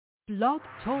Blog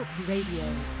Talk Radio.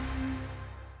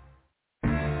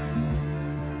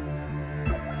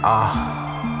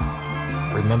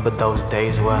 Remember those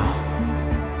days where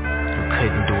you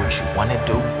couldn't do what you wanted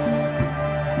to do?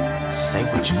 Say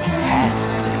what you had to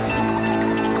say,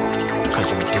 because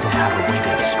you didn't have a way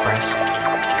to express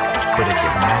what it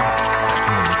did now.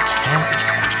 You can't.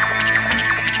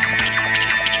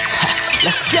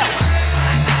 Let's go!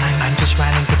 I'm just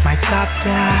riding with my top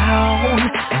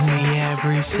down, and the air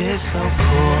breeze is so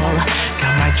cool.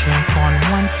 Got my drink on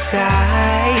one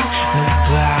side,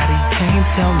 nobody can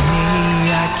tell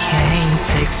me I can't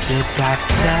take sip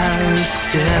after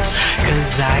sip,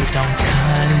 'cause I don't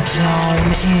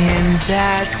condone in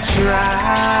that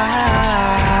drive.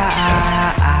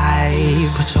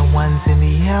 Put your ones in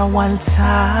the air one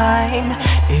time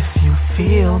if you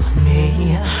feel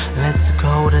me. Let's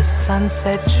go to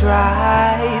Sunset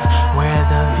Drive, where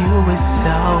the view is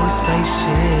so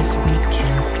spacious we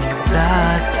can see the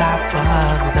top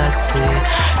of the city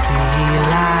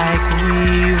like we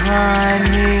run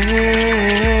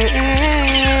it.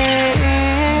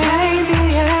 Maybe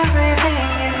everything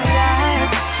is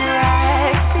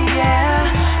abstract, yeah.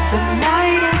 The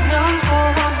night is young, so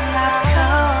I'm not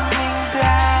coming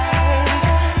back.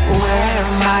 Where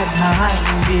my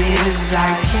mind is,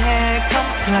 I can't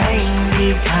complain,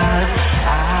 because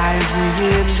I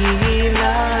really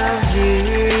love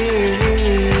it.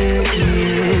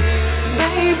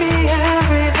 Baby,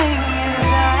 everything is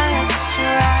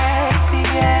abstract,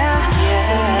 yeah.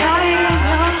 The night is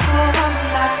young, so I'm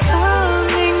not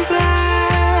coming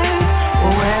back.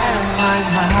 Where my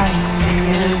mind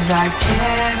is, I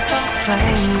can't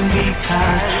complain,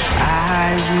 because I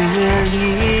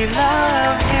really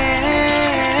love it.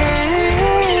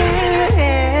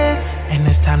 And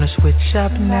it's time to switch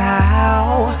up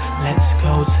now. Let's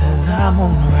go to the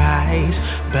moonrise.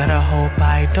 Better hope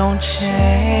I don't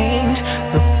change.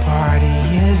 The party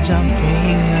is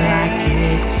jumping like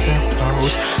it's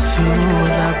supposed to.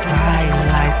 The bright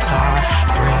lights are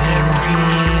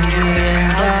bringing in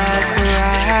the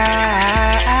crowd.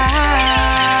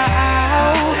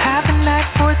 Have a night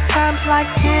for times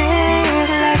like this.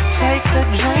 Let's take a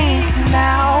drink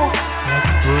now.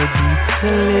 Let's boogie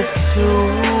till it's two.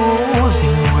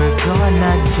 Then we're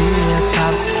gonna dip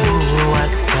out to a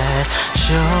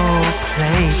special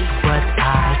place, but I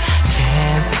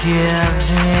can't give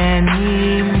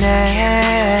any name.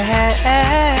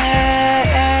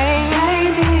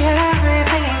 Maybe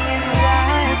everything is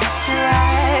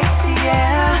abstract,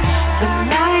 yeah. The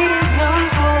night is young,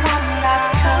 so I'm not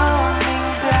coming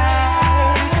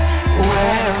back.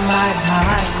 Where my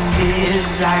mind is,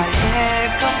 I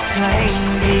can't complain,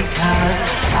 because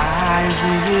I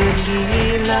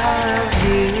really love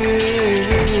it.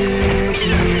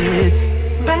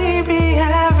 Baby,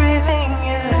 everything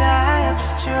is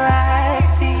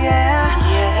abstract, yeah.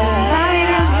 The night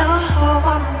is young, so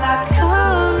I'm not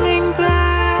coming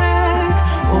back.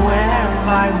 Where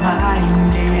my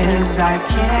mind is, I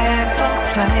can't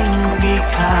complain,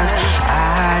 because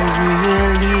I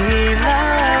really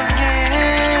love it.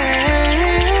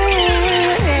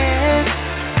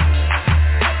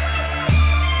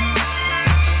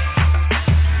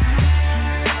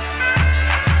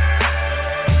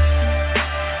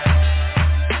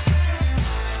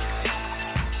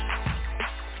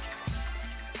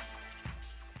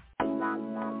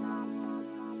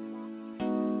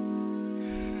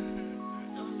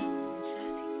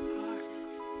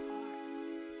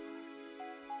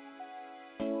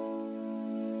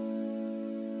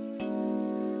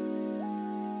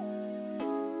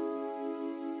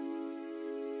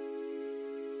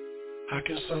 I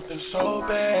get something so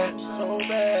bad,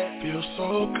 feel so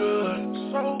good,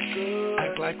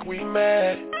 act like we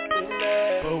mad,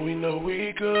 but we know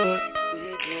we good,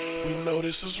 we know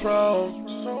this is wrong,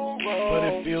 but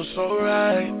it feels so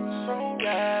right.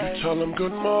 You tell them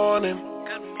good morning,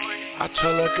 I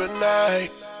tell her good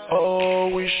night. Oh,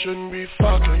 we shouldn't be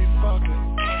fucking,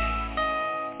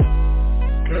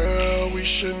 girl, we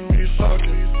shouldn't be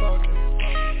fucking.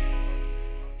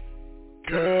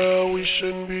 Girl, we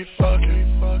shouldn't be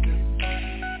fucking.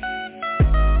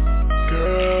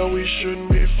 Girl, we shouldn't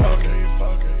be fucking.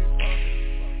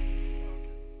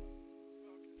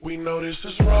 We know this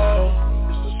is wrong,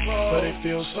 but it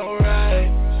feels so right.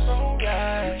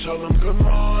 You tell them good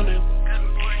morning,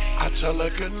 I tell her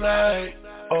good night.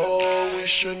 Oh, we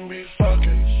shouldn't be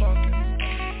fucking.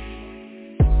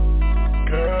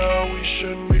 Girl, we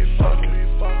shouldn't be fucking.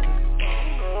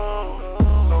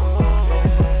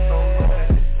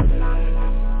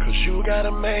 You got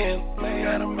a man,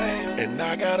 and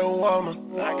I got a woman.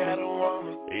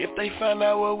 If they find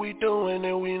out what we doing,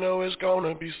 then we know it's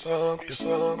gonna be something.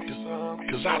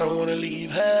 Cause I don't wanna leave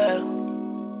her,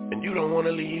 and you don't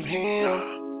wanna leave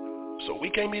him. So we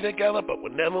can't be together, but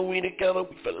whenever we together,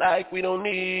 we feel like we don't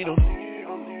need him.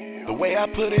 The way I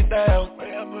put it down,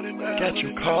 got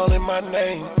you calling my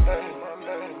name.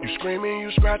 You screaming,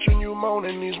 you scratching, you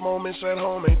moaning. These moments at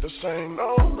home ain't the same.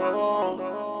 No.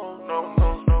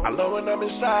 I love when I'm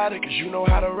inside it, cause you know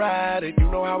how to ride it. You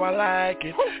know how I like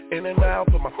it. In and out,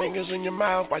 put my fingers in your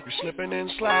mouth while you slipping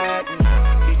and sliding.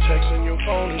 He texting your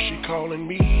phone and she calling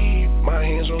me. My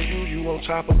hands on you, you on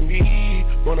top of me.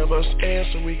 One of us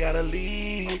answer, we gotta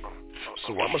leave.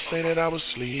 So I'ma say that I was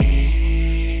asleep.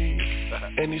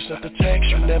 And he sent the text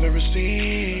you never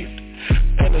received.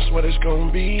 And that's what it's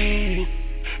gonna be.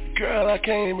 Girl, I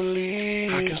can't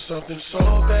believe how can something so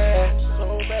bad,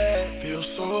 feel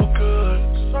so good,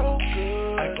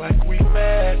 act like we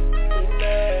mad,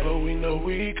 but we know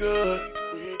we good,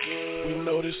 we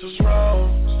know this is wrong,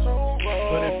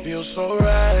 but it feels so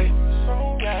right.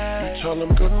 You tell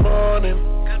him good morning,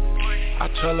 I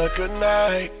tell her good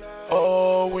night.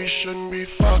 Oh, we shouldn't be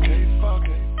fucking,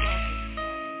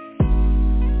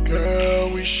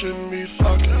 girl, we shouldn't be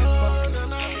fucking.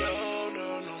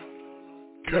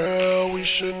 Girl, we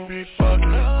shouldn't be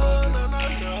fucking.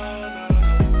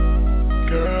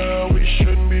 Girl, we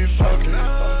shouldn't be fucking.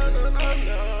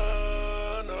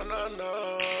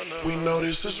 We know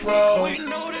this is wrong,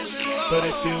 but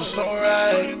it feels so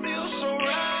right.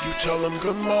 You tell them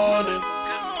good morning,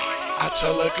 I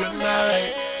tell her good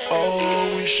night.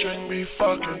 Oh, we shouldn't be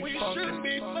fucking.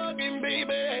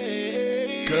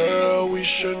 Girl, we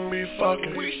shouldn't be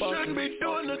fucking. We shouldn't be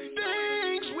doing the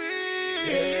things we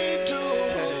do.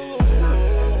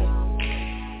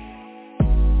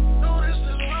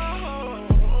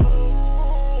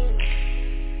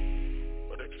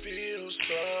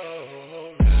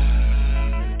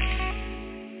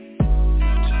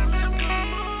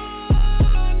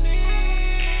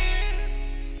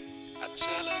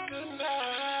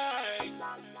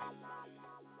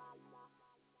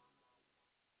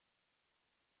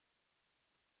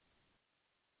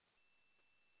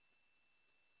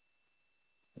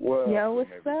 Yo, what's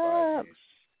up?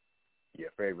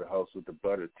 Your favorite host with the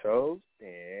buttered toast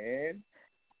and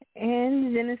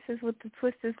Genesis with the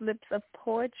twisted lips of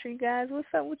poetry, guys. What's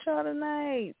up with y'all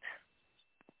tonight?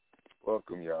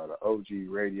 Welcome y'all to OG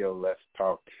Radio Let's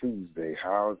Talk Tuesday.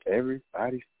 How's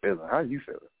everybody feeling? How you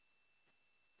feeling?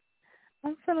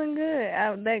 I'm feeling good.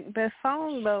 That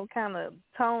song though kind of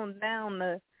toned down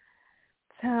the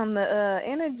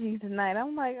energy tonight.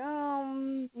 I'm like,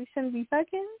 we shouldn't be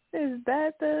fucking. Is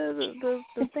that the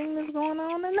thing that's going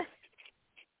on in there?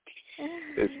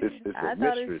 It's I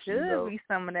thought it should be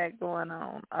some of that going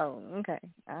on. Oh, okay.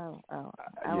 I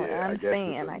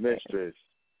understand. I guess it's a mistress,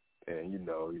 and you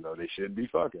know they shouldn't be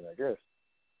fucking. I guess.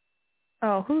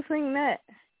 Oh, who sing that?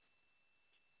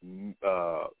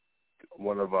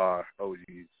 One of our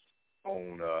OG's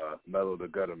own, Mellow the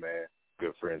Gutter Man,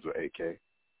 good friends with AK.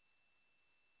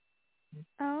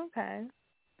 Oh, okay.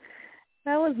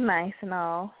 That was nice and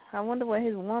all. I wonder what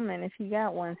his woman, if he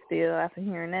got one still after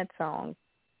hearing that song.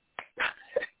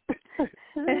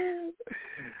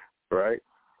 Right?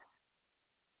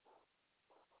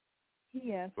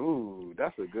 Yes. Ooh,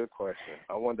 that's a good question.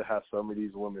 I wonder how some of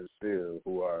these women feel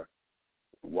who are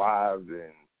wives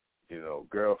and,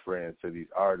 girlfriends to these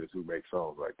artists who make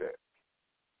songs like that.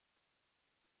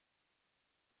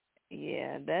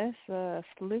 Yeah, that's a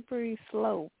slippery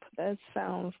slope. That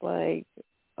sounds like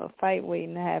a fight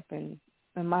waiting to happen,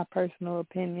 in my personal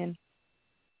opinion.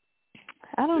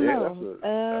 I don't know.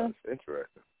 That's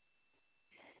interesting.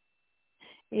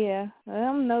 Yeah,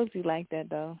 I'm nosy like that,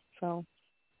 though. So,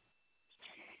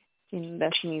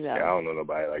 that's me, though. Yeah, I don't know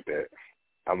nobody like that.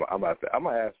 I'm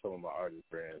gonna ask some of my artist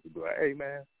friends to be like, hey,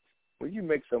 man, when you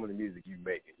make some of the music you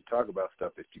make and you talk about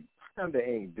stuff that you kind of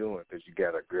ain't doing because you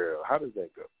got a girl, how does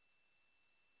that go?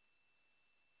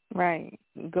 Right.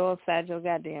 Go upside your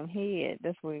goddamn head.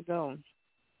 That's where it goes.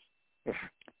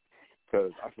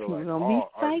 Because I feel like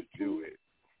all artists do it.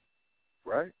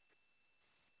 Right?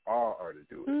 All artists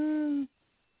do it.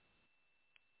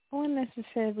 I wouldn't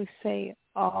necessarily say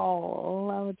all.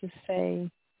 I would just say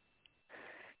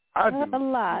I do a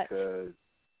lot. Because,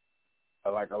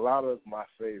 like, a lot of my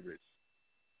favorites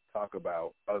talk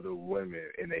about other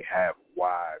women and they have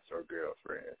wives or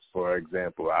girlfriends. For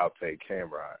example, I'll take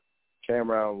Cameron.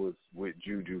 Cameron was with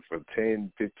Juju for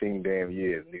 10, 15 damn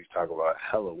years, and he was talking about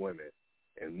hella women.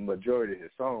 And the majority of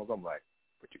his songs, I'm like,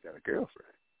 but you got a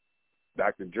girlfriend.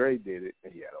 Dr. Dre did it,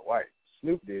 and he had a wife.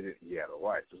 Snoop did it, and he had a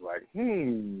wife. It's like,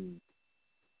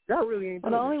 Y'all really ain't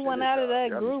doing the only one out of that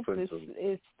y'all group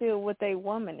is still with a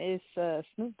woman. Is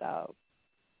Snoop Dogg.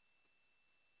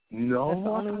 No, that's the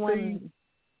only one.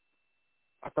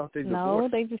 I thought they divorced. No,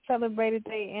 they just celebrated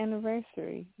their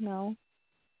anniversary. No.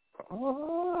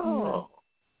 Oh.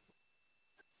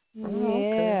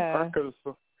 Yeah. Okay.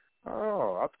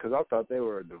 Because I thought they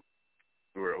were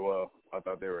I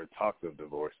thought they were in talks of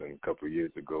divorcing a couple of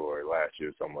years ago or last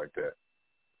year, something like that.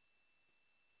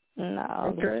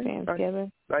 No, they're staying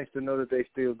together. Nice to know that they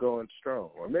still going strong.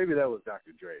 Or maybe that was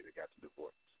Dr. Dre that got the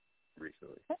divorce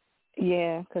recently.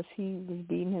 Yeah, because he was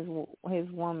beating his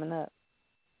woman up.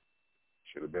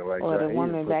 Should have been like or that. The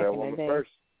woman back that in woman the day.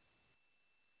 First.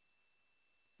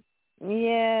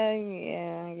 Yeah,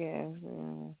 I guess.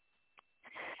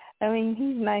 Yeah. I mean,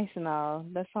 he's nice and all.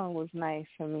 That song was nice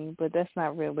for me, but that's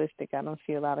not realistic. I don't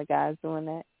see a lot of guys doing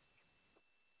that.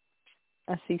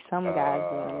 I see some guys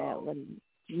doing that, but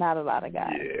not a lot of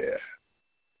guys. Yeah.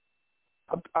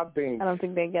 I think. I don't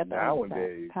think they get the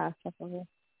nowadays concept of it.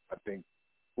 I think.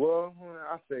 Well,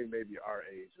 I say maybe our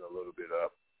age a little bit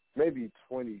up, maybe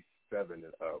 27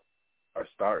 and up, are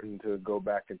starting to go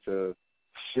back into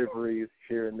chivalry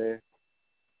here and there.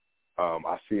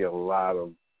 I see a lot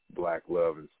of black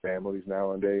love in families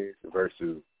nowadays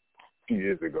versus a few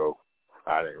years ago.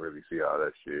 I didn't really see all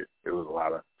that shit. It was a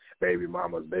lot of baby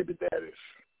mamas, baby daddies.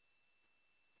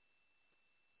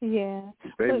 Yeah.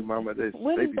 Baby mama this,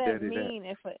 what baby does that daddy mean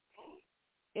that.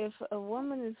 if a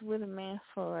woman is with a man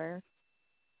for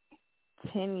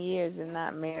 10 years and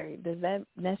not married, does that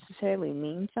necessarily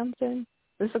mean something?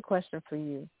 This is a question for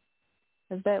you.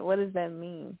 What does that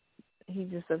mean? He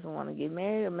just doesn't want to get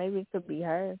married, or maybe it could be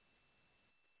her.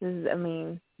 Is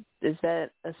that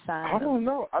a sign? I don't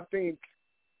know. I think,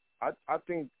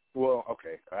 well,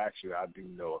 okay, actually, I do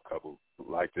know a couple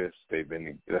like this. They've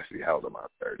been, let's see, how old am I?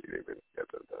 30. They've been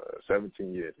together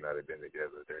 17 years now. They've been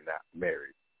together. They're not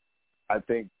married. I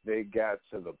think they got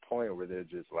to the point where they're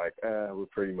just like, we're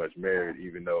pretty much married,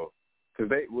 even though,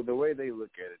 because the way they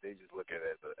look at it, they just look at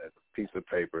it as a piece of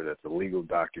paper that's a legal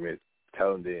document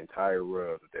telling the entire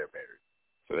world that they're married.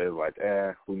 So they're like,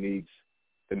 who needs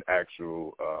an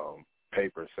actual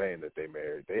paper saying that they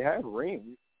married? They have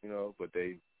rings, but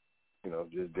they,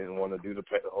 just didn't want to do the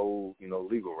whole,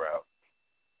 legal route.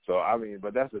 So, I mean,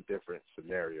 but that's a different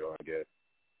scenario, I guess.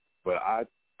 But I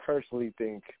personally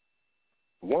think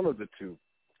one of the two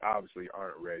obviously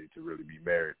aren't ready to really be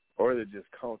married, or they're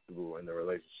just comfortable in the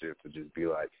relationship to just be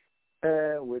like,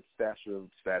 with statute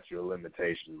of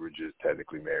limitations, we're just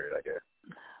technically married, I guess.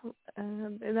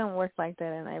 It don't work like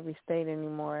that in every state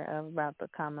anymore about the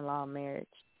common law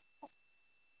marriage.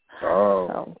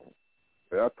 Oh,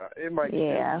 so, it might be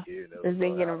here. They're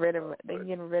getting rid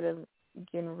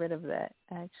of that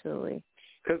actually.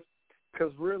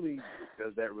 Because really,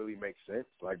 does that really make sense?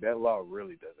 Like, that law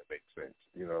really doesn't make sense,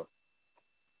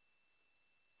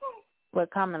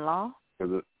 What, common law? For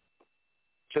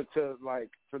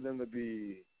them to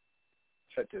be,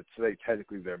 to say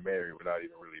technically they're married without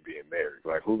even really being married.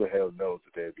 Like, who the hell knows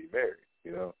that they'd be married,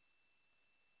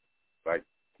 Like,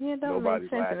 yeah, it don't make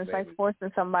sense. And it's like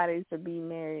forcing somebody to be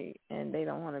married and they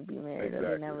don't want to be married, or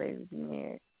they're not ready to be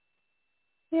married.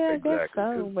 Yeah, exactly. I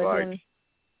guess so, but then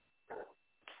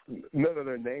none of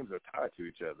their names are tied to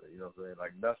each other, you know what I'm saying?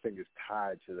 Like, nothing is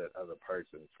tied to that other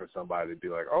person for somebody to be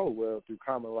like, oh, well, through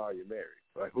common law, you're married.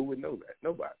 Like, who would know that?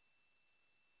 Nobody.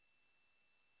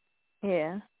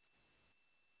 Yeah.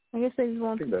 I guess they just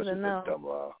want people to know. That's dumb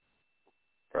law.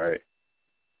 Right.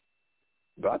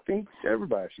 But I think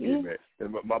everybody should get married.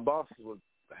 And my boss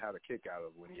had a kick out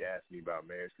of when he asked me about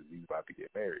marriage, because he's about to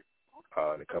get married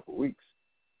in a couple of weeks.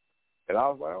 And I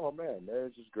was like, oh, man,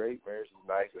 marriage is great. Marriage is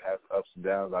nice. It has ups and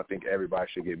downs. I think everybody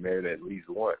should get married at least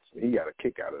once. And he got a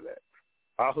kick out of that.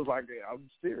 I was like, I'm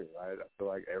serious. I feel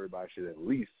like everybody should at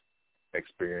least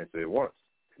experience it once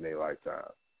in their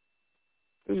lifetime.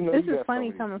 This is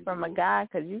funny coming from a guy,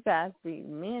 because you guys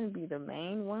men be the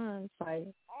main ones,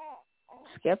 like,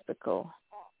 skeptical.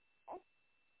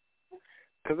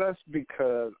 Because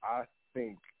I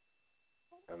think,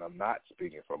 and I'm not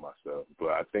speaking for myself, but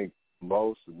I think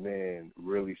most men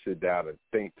really sit down and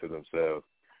think to themselves,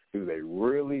 do they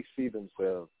really see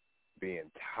themselves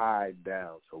being tied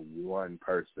down to one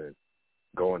person,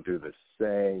 going through the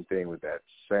same thing with that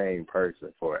same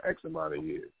person for X amount of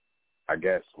years? I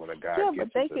guess when a guy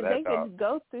gets into that, they could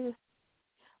go through,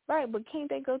 right? But can't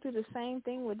they go through the same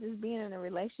thing with just being in a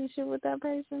relationship with that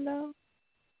person though,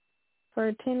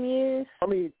 for 10 years? I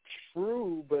mean,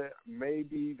 true, but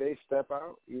maybe they step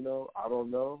out. I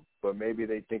don't know, but maybe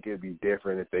they think it'd be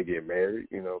different if they get married.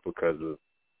 Because of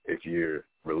if you're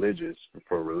religious,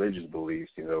 for religious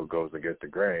beliefs, it goes against the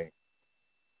grain.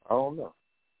 I don't know.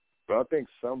 But I think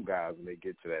some guys, when they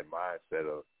get to that mindset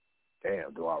of,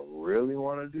 damn, do I really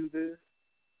want to do this?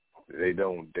 They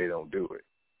don't do it.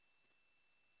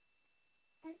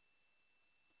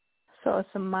 So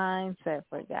it's a mindset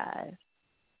for guys.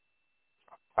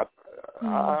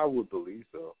 I would believe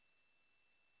so.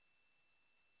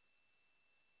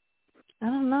 I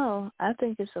don't know. I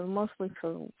think it's mostly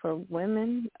for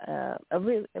women.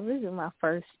 Originally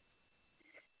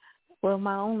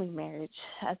my only marriage,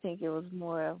 I think it was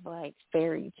more of like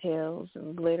fairy tales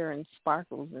and glitter and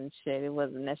sparkles and shit. It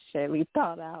wasn't necessarily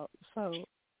thought out. So,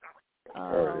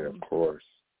 yeah, of course.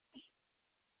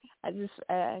 I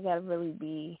gotta really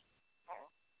be.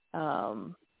 I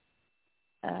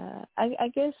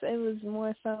guess it was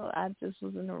more so I just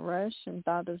was in a rush and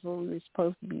thought that's what we were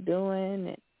supposed to be doing,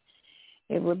 and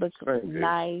it would look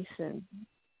nice and,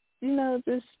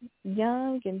 just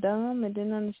young and dumb and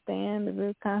didn't understand the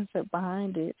real concept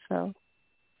behind it. So,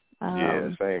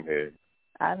 same here.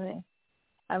 I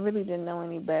really didn't know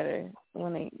any better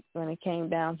when it came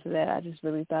down to that. I just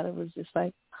really thought it was just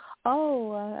like,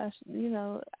 I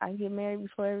get married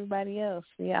before everybody else.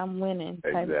 Yeah, I'm winning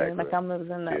type thing. Like I'm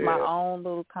in my own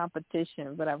little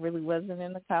competition, but I really wasn't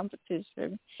in the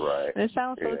competition. Right. And it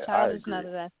sounds so childish now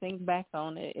that I think back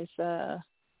on it. It's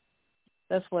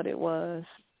that's what it was,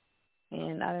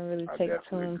 and I didn't really take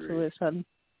too into it. So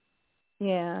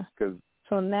yeah.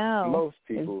 So now most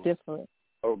people, it's different.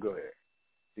 Oh, go ahead.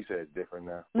 You said it's different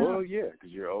now. No. Well, yeah,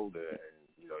 because you're older and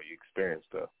you experience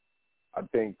stuff. I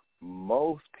think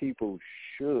most people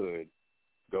should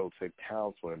go to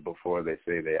counseling before they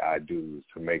say their I do's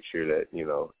to make sure that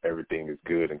everything is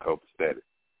good and copacetic.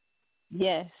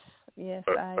 Yes,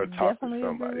 I definitely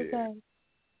agree with that.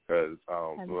 Because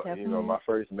my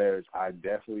first marriage, I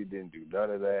definitely didn't do none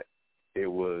of that. It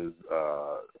was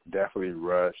definitely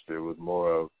rushed. It was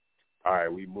more of, all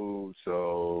right, we moved,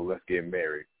 so let's get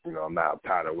married. I'm not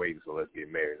tired of waiting, so let's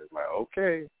get married. It's like,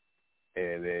 okay.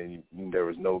 And then there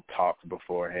was no talks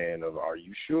beforehand of, are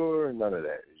you sure? None of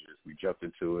that. It's just we jumped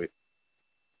into it.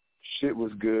 Shit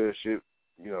was good. Shit,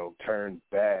 turned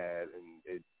bad, and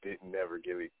it didn't never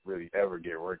really ever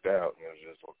get worked out. It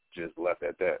was just left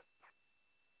at that.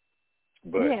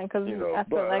 But, yeah, because I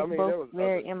feel like both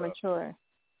very immature.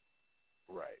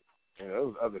 Right. There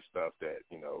was other stuff that,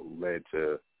 led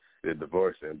to the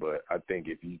divorcing. But I think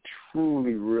if you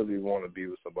truly, really want to be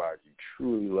with somebody, you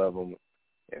truly love them,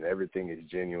 and everything is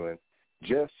genuine,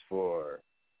 just for,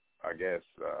 I guess,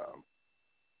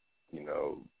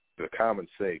 the common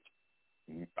sake,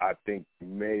 I think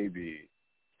maybe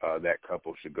that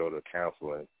couple should go to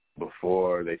counseling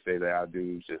before they say their I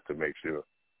do's, just to make sure.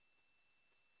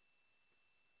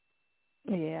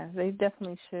 Yeah, they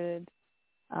definitely should.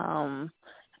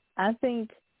 I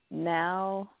think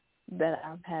now that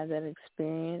I've had that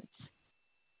experience,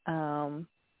 I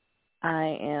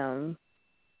am,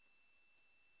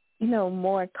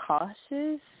 more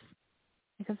cautious,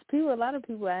 because a lot of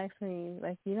people ask me,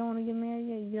 like, you don't want to get married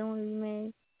yet? You don't want to be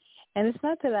married? And it's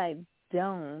not that I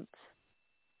don't.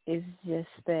 It's just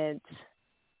that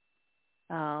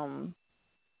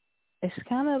it's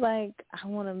kind of like I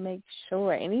want to make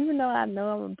sure. And even though I know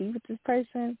I'm going to be with this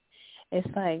person,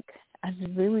 it's like I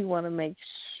just really want to make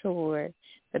sure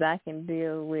that I can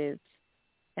deal with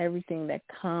everything that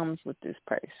comes with this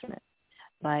person.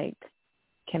 Like,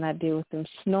 can I deal with them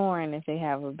snoring if they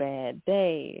have a bad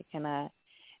day? Can I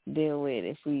deal with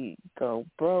if we go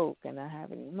broke and not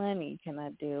have any money? Can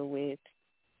I deal with,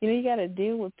 you got to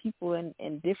deal with people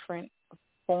in different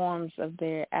forms of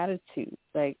their attitude.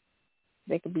 Like,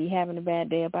 they could be having a bad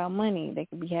day about money. They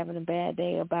could be having a bad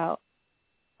day about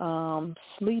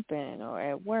sleeping or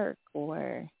at work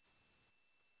or,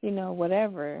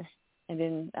 whatever. And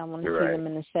then I want to see them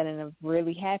in the setting of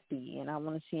really happy, and I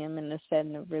want to see them in the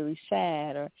setting of really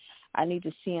sad, or I need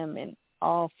to see them in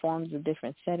all forms of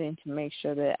different settings to make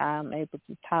sure that I'm able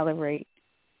to tolerate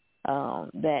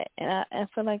that. And I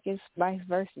feel like it's vice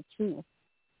versa, too.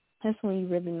 That's when you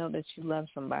really know that you love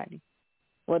somebody.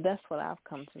 Well, that's what I've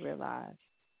come to realize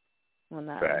while in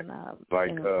a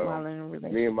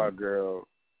relationship. Me and my girl,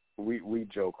 we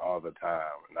joke all the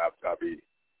time, and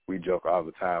we joke all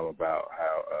the time about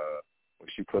how when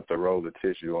she put the roll of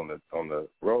tissue on the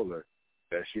roller,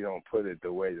 that she don't put it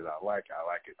the way that I like it. I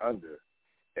like it under,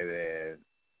 and then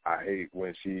I hate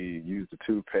when she used the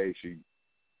toothpaste. She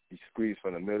squeeze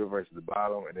from the middle versus the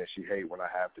bottom, and then she hate when I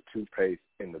have the toothpaste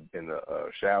in the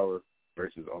shower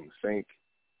versus on the sink.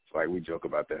 It's like we joke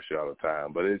about that shit all the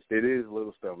time, but it is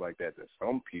little stuff like that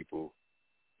some people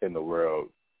in the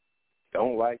world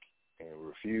don't like and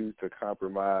refuse to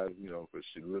compromise, for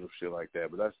little shit like that.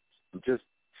 But that's just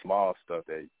small stuff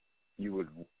that you would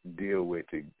deal with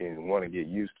and want to get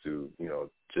used to,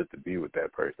 just to be with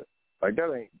that person. Like,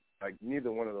 that ain't, like,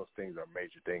 neither one of those things are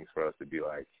major things for us to be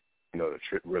like, to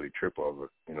really trip over,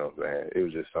 you know what I'm saying? It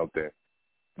was just something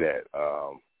that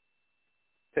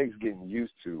takes getting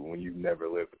used to when you've never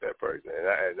lived with that person.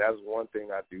 And that's one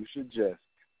thing I do suggest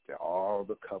to all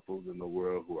the couples in the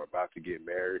world who are about to get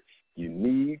married. You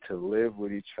need to live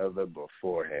with each other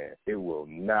beforehand. It will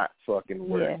not fucking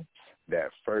work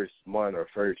that first month or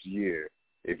first year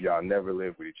if y'all never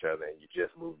lived with each other and you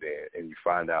just moved in and you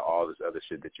find out all this other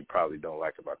shit that you probably don't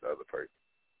like about the other person.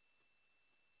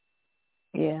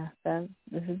 Yeah,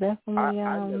 this is definitely.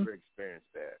 I never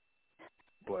experienced that,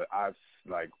 but I've,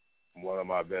 like, one of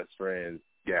my best friends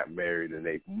got married and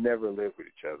they've never lived with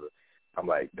each other. I'm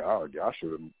like, dog, y'all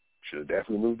should have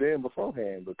definitely moved in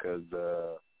beforehand because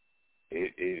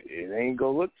it ain't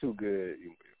gonna look too good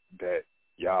that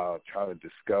y'all trying to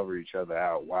discover each other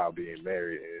out while being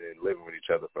married and living with each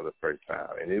other for the first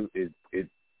time. And it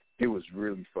was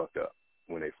really fucked up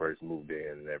when they first moved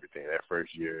in and everything. That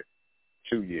first year,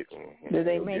 2 years. Did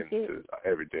they make it?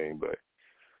 Everything, but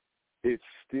it's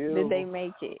still. Did they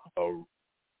make it?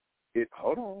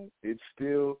 Hold on. It's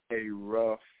still a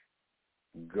rough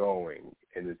going,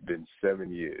 and it's been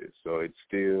 7 years. So it's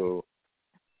still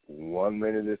 1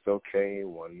 minute it's okay,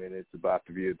 1 minute it's about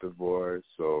to be a divorce.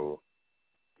 So,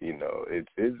 I'm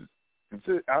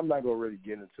not gonna really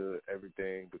get into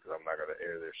everything because I'm not gonna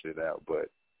air their shit out,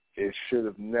 but it should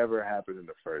have never happened in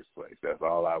the first place. That's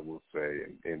all I will say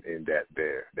in that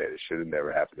it should have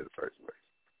never happened in the first place.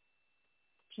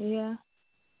 Yeah.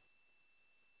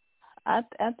 I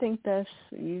think that's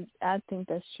you. I think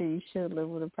that's true. You should live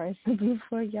with a person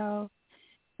before y'all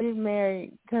get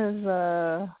married.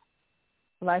 Because,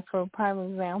 like, for a prime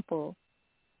example,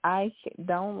 I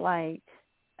don't like,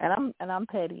 and I'm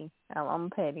petty.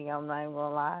 I'm petty. I'm not even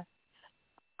gonna lie.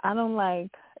 I don't like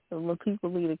when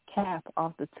people leave a cap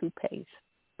off the toothpaste.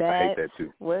 I hate that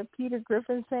too. What Peter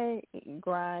Griffin said, it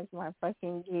grinds my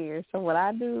fucking gears. So what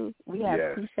I do, we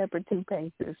have two separate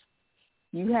toothpastes.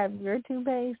 You have your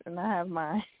toothpaste, and I have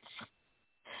mine.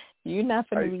 You're not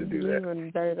going to be leaving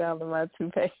dirt out of my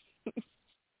toothpaste.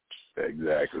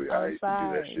 Exactly. I used to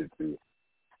do that shit too.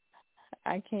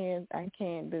 I can't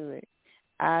do it.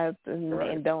 And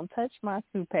don't touch my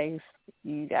toothpaste.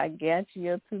 I got you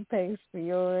your toothpaste for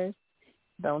yours.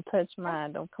 Don't touch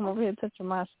mine. Don't come over here touching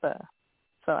my stuff.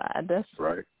 So that's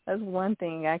one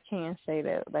thing I can say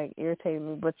that, like, irritated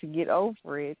me. But to get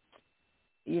over it,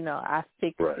 I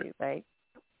fixed it. Like,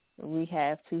 we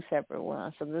have two separate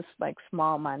ones. So this is like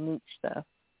small, minute stuff.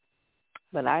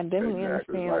 But I definitely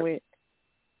understand with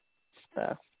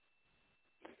stuff.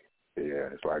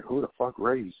 Yeah, it's like, who the fuck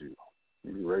raised you?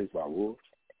 You raised by wolves?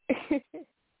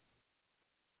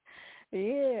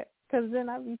 Yeah, because then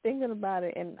I be thinking about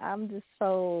it, and I'm just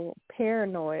so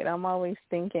paranoid. I'm always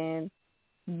thinking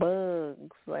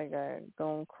bugs, like, are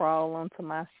going to crawl onto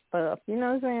my stuff. You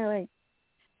know what I'm saying? Like,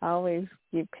 I always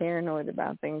get paranoid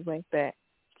about things like that.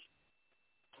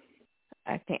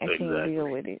 I can't deal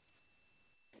with it.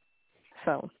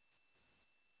 So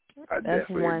I that's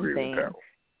definitely one agree thing. with that.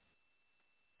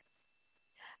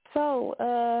 So,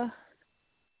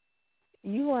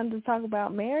 you wanted to talk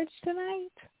about marriage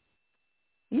tonight?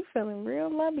 You feeling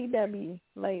real lovey-dovey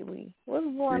lately. What's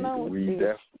going on with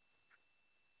this?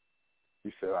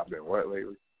 You said I've been what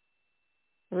lately?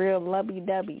 Real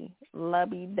lovey-dovey.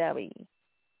 Lovey-dovey.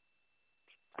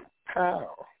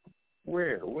 How?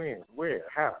 Where? When? Where?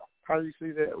 How? How do you see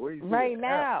that? Where you see right that?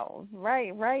 now.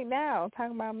 Right now.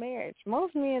 Talking about marriage.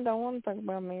 Most men don't want to talk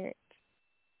about marriage.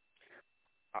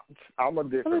 I'm a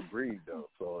different breed, though.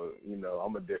 So,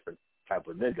 I'm a different type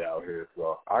of nigga out here.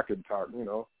 So I can talk, my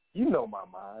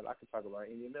mind. I can talk about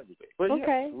any and everything. But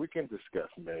yes, we can discuss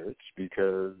marriage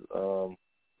because,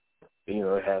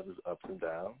 it has its ups and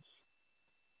downs.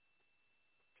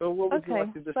 So what would you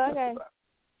like to discuss about?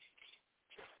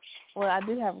 Well, I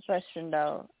do have a question,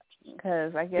 though,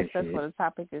 because I guess that's where the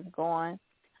topic is going.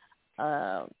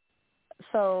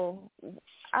 So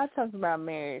I talked about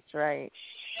marriage, right?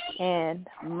 And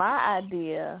my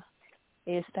idea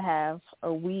is to have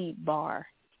a weed bar.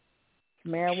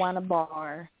 Marijuana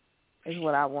bar is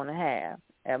what I want to have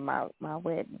at my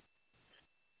wedding.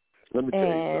 Let me tell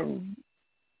you something.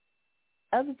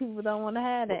 Other people don't want to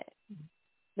have that.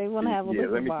 They want to have a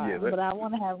liquor bar, but I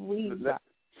want to have weed bar.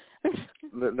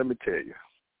 Let me tell you.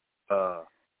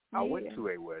 I went to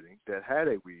a wedding that had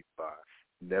a weed bar.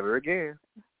 Never again.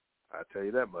 I tell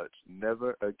you that much.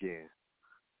 Never again.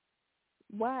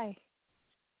 Why?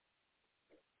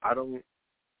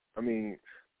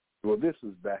 Well, this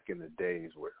was back in the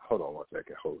days where, hold on one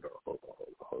second. Hold on.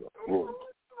 Whoa.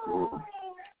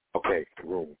 Okay.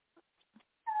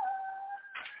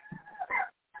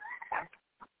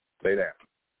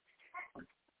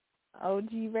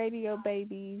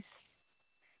 babies?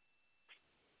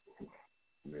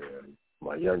 Man,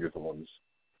 my youngest ones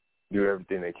do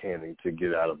everything they can to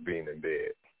get out of being in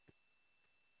bed.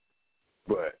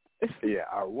 But, yeah,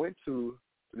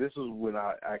 this was when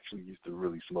I actually used to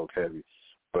really smoke heavy.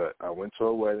 But I went to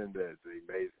a wedding that they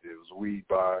made, it was a weed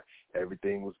bar,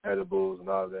 everything was edibles and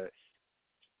all that.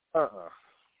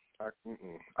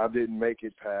 I didn't make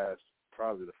it past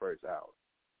probably the first hour.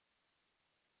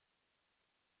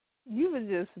 You were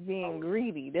just being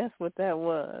greedy. That's what that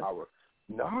was.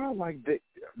 Like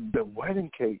the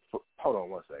wedding cake. Hold on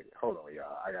 1 second. Hold on,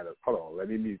 y'all. Hold on. Let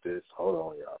me mute this. Hold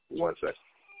on, y'all. 1 second.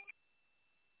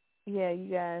 Yeah, you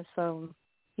guys. So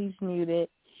he's muted,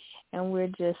 and we're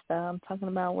just talking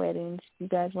about weddings. If you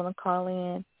guys want to call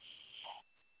in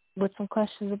with some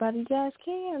questions about it, you guys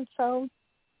can. So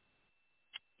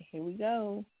here we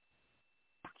go.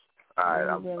 All right,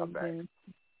 I'm back.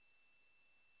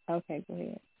 Okay, go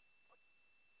ahead.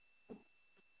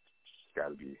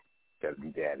 Gotta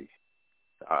be daddy.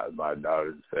 My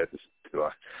daughter's at the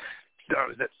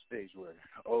stage where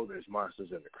there's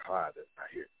monsters in the closet. I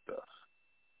hear stuff.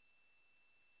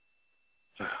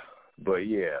 But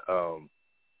yeah,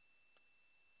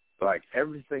 like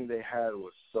everything they had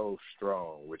was so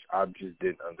strong, which I just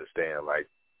didn't understand. Like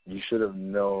you should have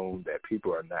known that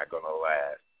people are not gonna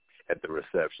last at the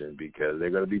reception because they're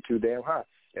gonna be too damn high.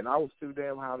 And I was too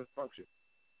damn high to function.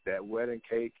 That wedding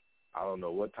cake, I don't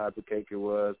know what type of cake it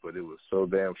was, but it was so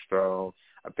damn strong.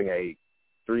 I think I ate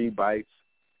 3 bites,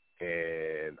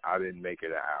 and I didn't make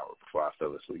it an hour before I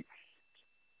fell asleep.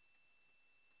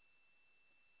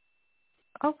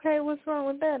 Okay, what's wrong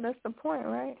with that? That's the point,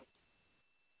 right?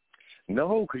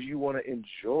 No, because you want to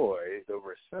enjoy the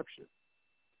reception.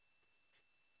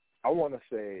 I want to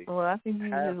say well, I think you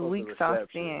just weak sauce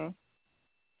in.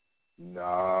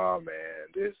 Nah, man.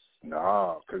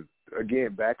 Because,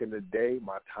 again, back in the day,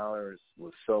 my tolerance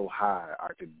was so high,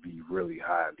 I could be really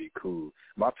high and be cool.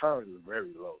 My tolerance is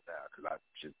very low now because I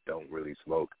just don't really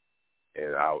smoke,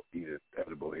 and I'll eat an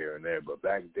edible here and there. But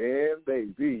back then,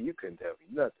 baby, you couldn't tell me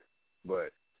nothing.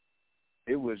 But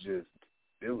it was just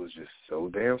so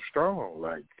damn strong.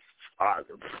 Like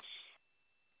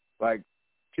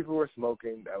people were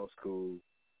smoking, that was cool.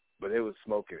 But they was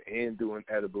smoking and doing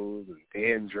edibles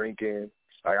and drinking.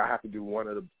 Like, I have to do one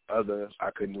or the other.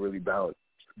 I couldn't really balance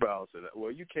it.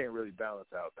 Well, you can't really balance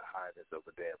out the highness of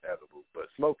a damn edible. But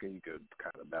smoking, you could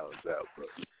kind of balance out. But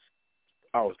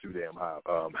I was too damn high.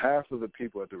 Half of the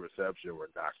people at the reception were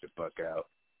knocked the fuck out.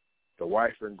 The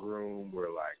wife and groom were,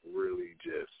 like, really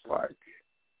just, like,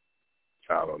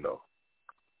 I don't know.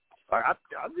 Like,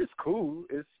 I'm just cool.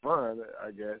 It's fun, I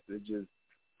guess.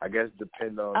 I guess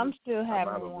depend on the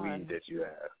amount of weed that you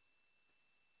have.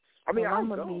 I mean, I'll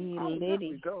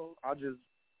definitely go. I just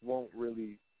won't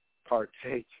really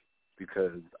partake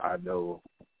because I know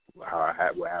what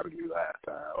happened to me last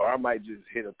time. Or I might just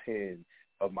hit a pin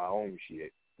of my own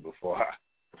shit before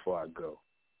I go.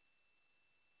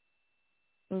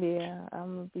 Yeah,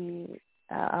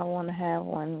 I want to have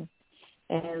one.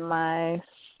 And my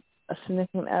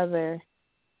significant other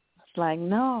was like,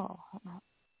 no.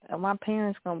 My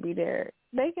parents gonna be there.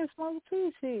 They can smoke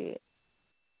too, shit.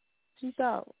 She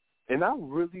thought. And I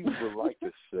really would like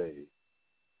to say,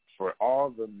 for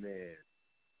all the men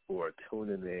who are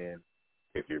tuning in,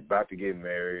 if you're about to get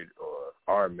married or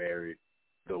are married,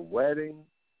 the wedding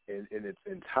in its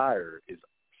entire is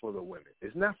for the women.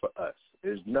 It's not for us.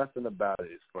 There's nothing about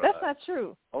it. It's for us. That's not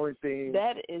true. Only thing.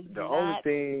 That is not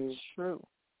true.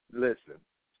 Listen,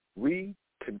 we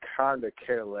can kind of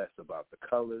care less about the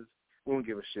colors. We don't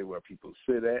give a shit where people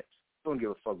sit at. We don't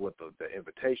give a fuck what the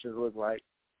invitations look like.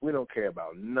 We don't care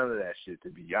about none of that shit, to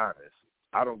be honest.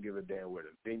 I don't give a damn where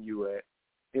the venue at.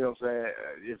 You know what I'm saying?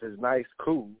 If it's nice,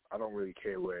 cool. I don't really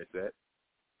care where it's at.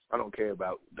 I don't care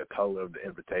about the color of the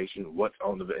invitation, what's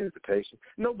on the invitation.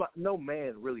 No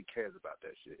man really cares about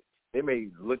that shit. They may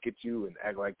look at you and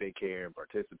act like they care and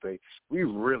participate. We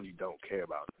really don't care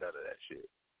about none of that shit.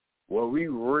 What we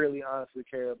really honestly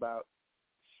care about,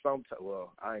 I ain't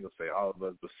going to say all of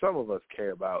us, but some of us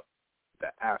care about the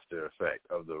after effect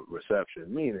of the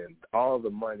reception, meaning all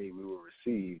the money we will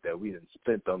receive that we done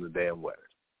spent on the damn wedding.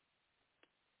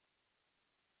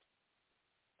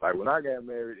 Like when I got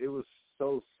married, it was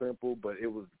so simple, but it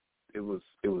was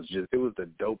the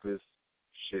dopest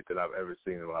shit that I've ever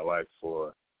seen in my life.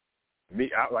 For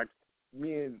me,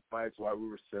 me and my ex-wife, we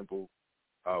were simple,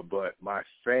 but my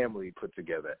family put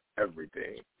together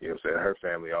everything. You know what I'm saying? Her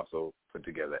family also put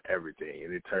together everything,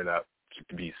 and it turned out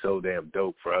to be so damn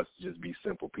dope for us to just be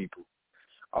simple people.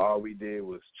 All we did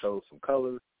was chose some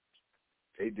colors.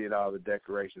 They did all the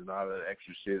decorations and all the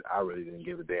extra shit. I really didn't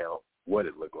give a damn what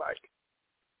it looked like.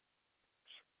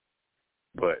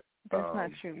 But that's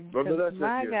not true. But that's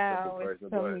my just guy a simple always person.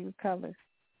 told me the colors.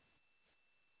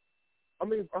 I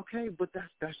mean, okay, but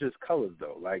that's just colors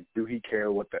though. Like, do he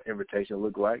care what the invitation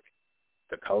look like?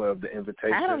 The color of the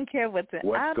invitation? I don't care what the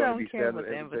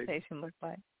invitation looks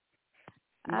like.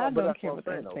 No, I but don't that's care what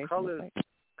what I'm the saying, invitation looks like.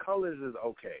 Colors is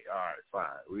okay. All right,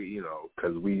 fine.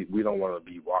 Because we don't want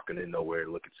to be walking in nowhere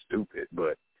looking stupid.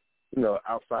 But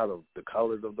outside of the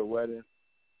colors of the wedding,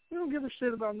 we don't give a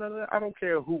shit about none of that. I don't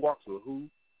care who walks with who.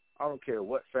 I don't care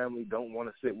what family don't want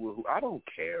to sit with who. I don't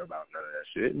care about none of that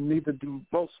shit. Neither do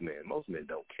most men. Most men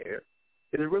don't care.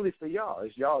 It's really for y'all.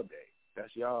 It's y'all day.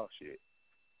 That's y'all shit.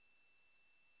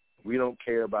 We don't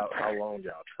care about how long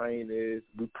y'all train is.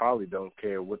 We probably don't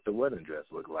care what the wedding dress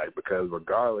look like, because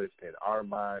regardless, in our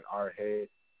mind, our head,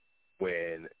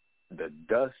 when the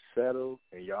dust settles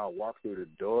and y'all walk through the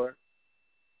door,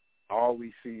 all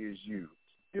we see is you.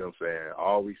 You know what I'm saying?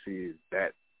 All we see is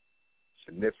that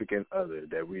significant other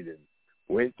that we done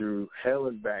went through hell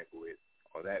and back with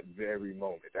on that very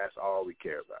moment. That's all we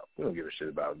care about. We don't give a shit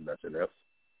about nothing else.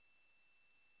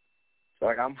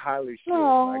 Like, I'm highly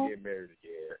sure when I get married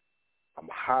again, I'm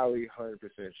highly 100%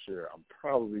 sure I'm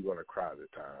probably going to cry this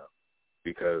time,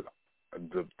 because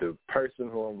the person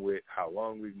who I'm with, how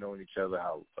long we've known each other,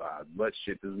 how much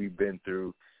shit that we've been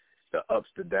through, the ups,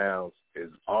 the downs, is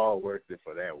all worth it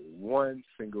for that one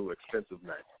single expensive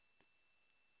night.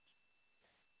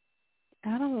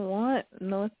 I don't want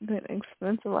nothing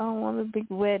expensive. I don't want a big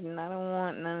wedding. I don't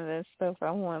want none of that stuff.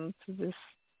 I want to just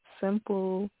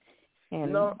simple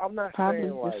and I'm not probably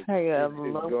saying just like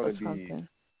it's going to be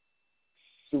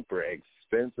super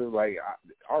expensive. Like,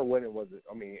 our wedding wasn't.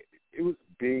 I mean, it was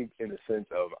big in the sense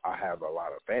of I have a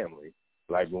lot of family.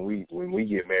 Like, when we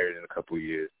get married in a couple of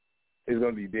years, it's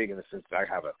going to be big in the sense that I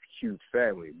have a huge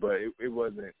family. But it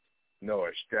wasn't no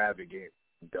extravagant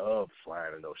doves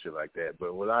flying and no shit like that.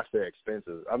 But when I say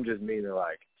expensive, I'm just meaning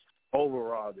like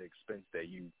overall the expense that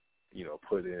you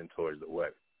put in towards the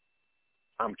wedding.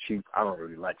 I'm cheap. I don't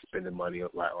really like spending money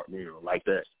like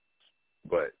that.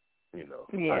 But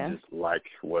I just like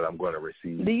what I'm going to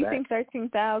receive. Do you think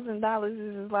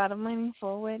 $13,000 is a lot of money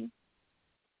for a wedding?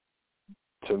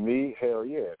 To me, hell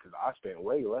yeah, because I spent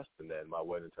way less than that, and my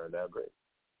wedding turned out great.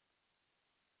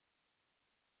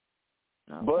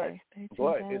 Okay,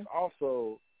 but it's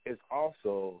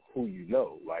also who you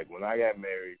know. Like, when I got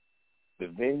married, the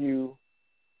venue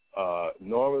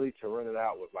normally to rent it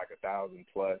out was like $1,000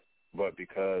 plus, but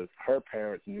because her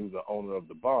parents knew the owner of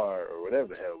the bar or whatever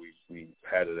the hell we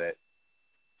had it at,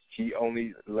 he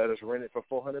only let us rent it for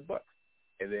 $400.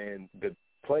 And then the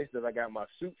place that I got my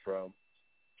suit from,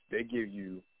 they give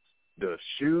you the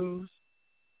shoes,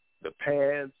 the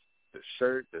pants, the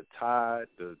shirt, the tie,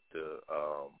 the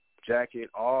jacket,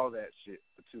 all that shit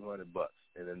for $200,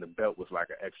 and then the belt was like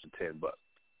an extra $10.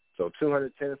 So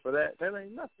 $210 for that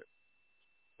ain't nothing.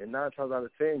 And 9 times out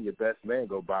of 10, your best man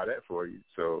go buy that for you.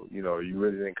 So you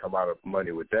really didn't come out of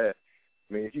money with that.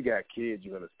 I mean, if you got kids,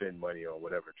 you're gonna spend money on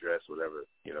whatever dress, whatever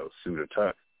suit or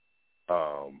tux.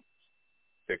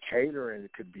 The catering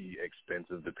could be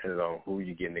expensive depending on who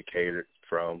you're getting it catered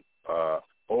from.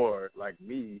 Or like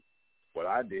me, what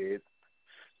I did,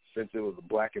 since it was a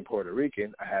black and Puerto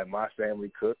Rican, I had my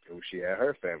family cook and she had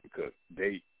her family cook.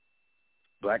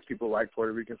 Black people like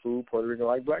Puerto Rican food, Puerto Rican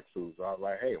like black food. So I was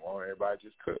like, hey, why don't everybody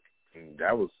just cook? And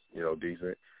that was,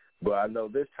 decent. But I know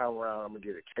this time around I'm going to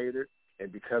get it catered.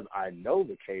 And because I know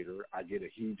the caterer, I get a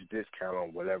huge discount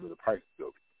on whatever the price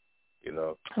will be,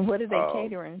 What are they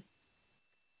catering?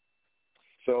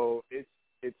 So it's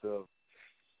a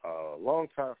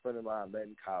longtime friend of mine I met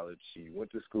in college. She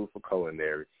went to school for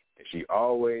culinary, and she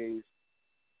always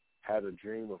had a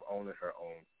dream of owning her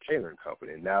own catering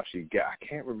company. And now I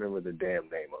can't remember the damn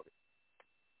name of it.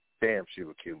 Damn, she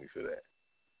would kill me for that.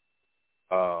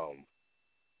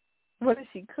 What does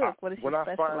she cook? What does she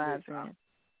specialize in?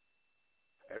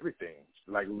 Everything,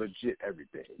 like legit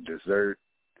everything. Dessert,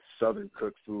 southern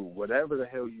cooked food, whatever the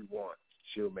hell you want,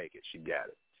 she'll make it. She got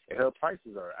it. And her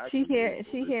prices are actually.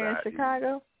 She here in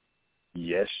Chicago?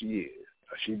 Yes, she is.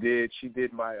 She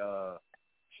did my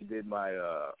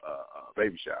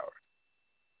baby shower.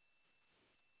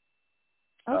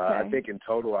 Okay. I think in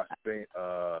total I spent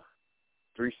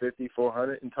 $350,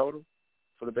 $400 in total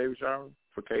for the baby shower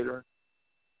for catering.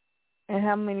 And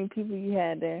how many people you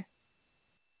had there?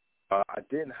 I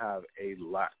didn't have a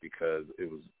lot because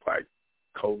it was like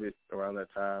COVID around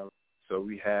that time. So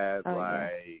we had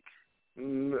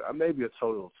maybe a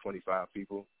total of 25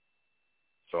 people.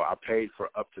 So I paid for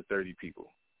up to 30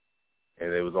 people.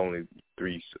 And there was only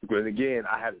 3. But again,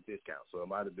 I had a discount, so it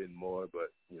might have been more.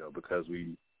 But, because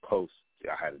we post,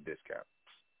 I had a discount.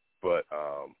 But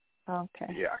Okay.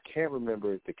 Yeah, I can't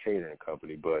remember the catering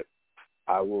company, but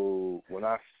I will, when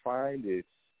I find it,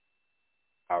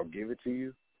 I'll give it to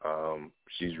you.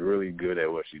 She's really good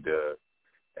at what she does.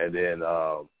 And then,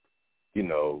 you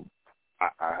know,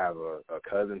 I have a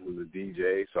cousin who's a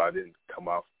DJ, so I didn't come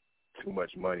off too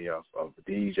much money off of a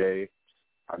DJ.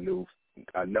 I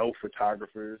know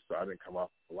photographers, so I didn't come off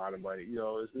a lot of money. You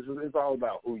know, it's all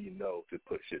about who you know to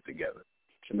put shit together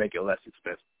to make it less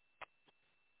expensive.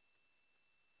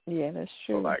 Yeah, that's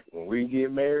true. So, like, when we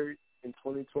get married in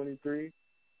 2023,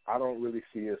 I don't really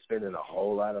see us spending a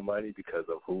whole lot of money because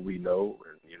of who we know.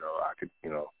 And, you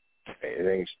know, it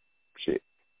ain't shit.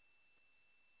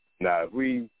 Now,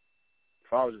 if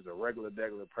I was just a regular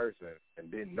person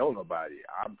and didn't know nobody,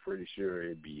 I'm pretty sure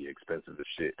it'd be expensive as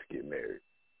shit to get married.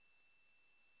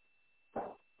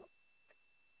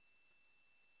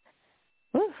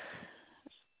 Oof.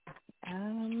 I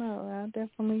don't know. I'll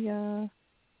definitely,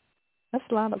 that's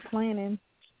a lot of planning.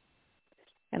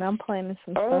 And I'm planning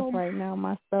some stuff right now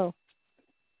myself.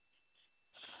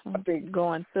 I think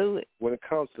going through it. When it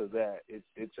comes to that, it's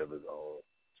each of its own.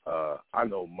 I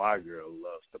know my girl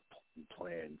loves to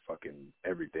plan fucking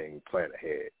everything, plan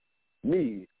ahead.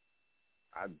 Me,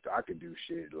 I could do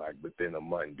shit like within a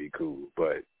month and be cool.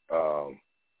 But I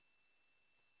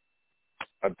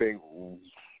think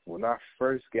when I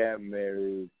first got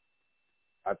married,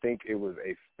 I think it was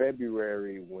a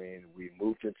February when we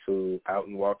moved out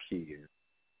in Waukegan.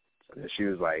 And she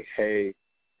was like, hey,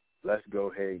 let's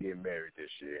go ahead and get married this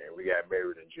year. And we got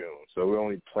married in June. So we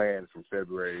only planned from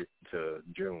February to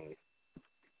June.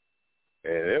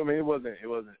 And I mean,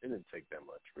 it didn't take that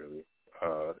much, really.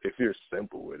 If you're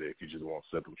simple with it, if you just want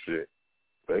simple shit.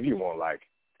 But if you want, like,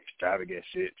 extravagant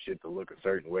shit to look a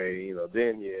certain way, you know,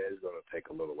 then, yeah, it's going to take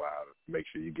a little while to make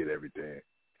sure you get everything.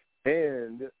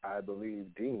 And I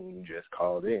believe Dean just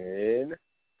called in.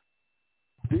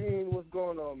 Dean, what's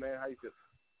going on, man? How you feeling?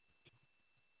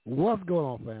 What's going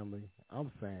on, family?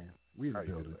 I'm saying, we the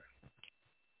building.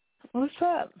 What's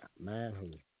up?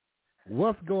 Manhood.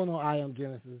 What's going on, I Am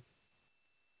Genesis?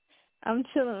 I'm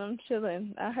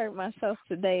chilling. I hurt myself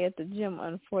today at the gym,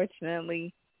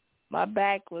 unfortunately. My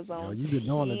back was on. You've been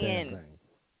doing the damn thing.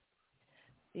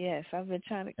 Yes, I've been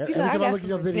trying to. Every time I look at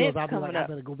your videos, I'll be like, I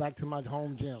better go back to my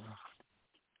home gym.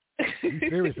 You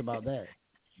serious about that?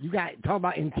 You got talk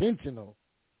about intentional.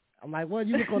 I'm like, well,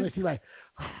 you look on it, she's like,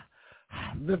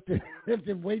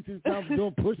 lifting weights and stuff,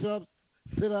 doing push-ups,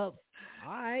 sit-ups.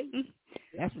 All right,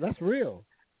 that's real.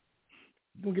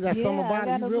 You gonna get that summer body?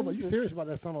 You real? But you serious about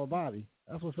that summer body?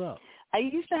 That's what's up. I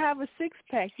used to have a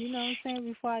six-pack, you know what I'm saying,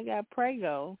 before I got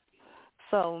prego.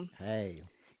 So hey,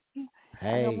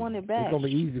 I don't want it back. It's gonna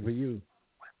be easy for you.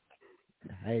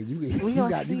 Hey,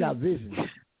 you got vision.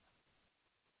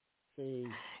 See.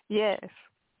 Yes,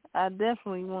 I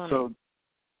definitely want it.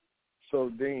 So,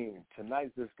 Dean,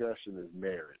 tonight's discussion is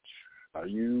marriage. Are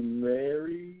you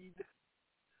married?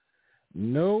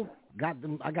 No. Got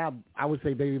them. I would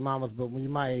say baby mamas, but when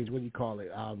you're my age, what do you call it?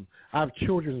 I have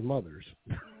children's mothers.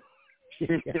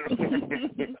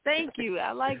 Thank you.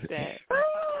 I like that.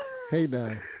 Hey,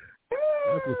 man.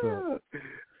 That's what's up.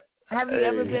 Have you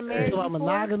ever been married before?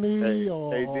 Monogamy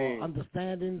or Dean,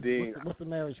 understanding? Dean, what's the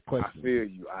marriage question? I feel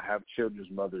you. I have children's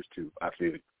mothers, too. I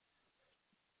feel you.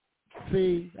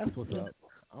 See, that's what's up.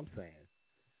 I'm saying.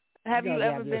 Have you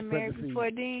ever been married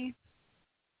before, Dean?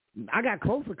 I got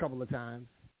close a couple of times.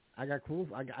 I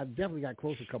definitely got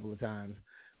close a couple of times.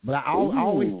 But I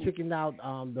always chickened out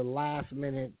the last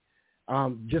minute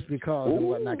just because and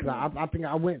whatnot. Because I think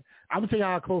I would tell you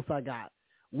how close I got.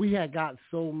 We had got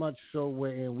so much so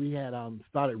where we had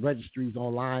started registries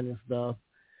online and stuff,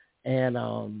 and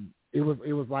it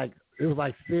was like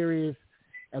serious.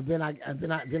 And then I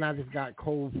just got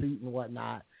cold feet and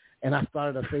whatnot, and I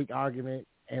started a fake argument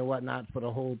and whatnot for the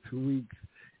whole 2 weeks,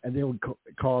 and then we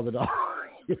called it off.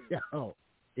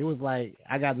 It was like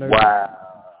I got nervous. Wow.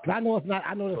 Cause I know it's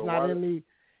not in me,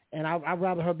 and I'd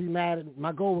rather her be mad.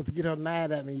 My goal was to get her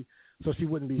mad at me so she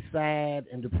wouldn't be sad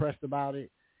and depressed about it,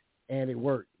 and it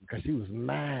worked because she was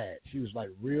mad. She was like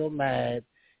real mad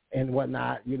and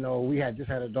whatnot. You know, we had just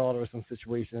had a daughter in some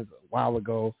situations a while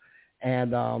ago.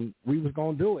 And we was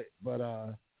gonna do it, but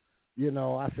you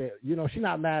know, I said, you know, she's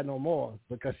not mad no more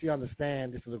because she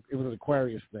understands it was an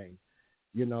Aquarius thing.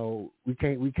 You know, we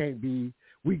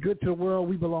good to the world.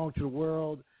 We belong to the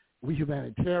world. We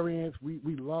humanitarians. We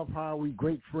love her. We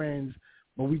great friends,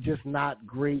 but we just not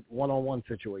great one-on-one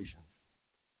situations.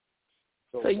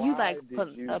 So you like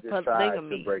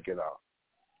polygamy? To break it off?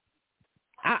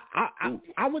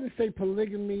 I wouldn't say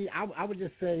polygamy. I would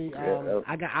just say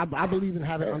I believe in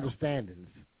having understandings.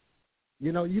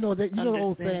 You know the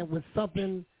old saying, when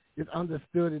something it's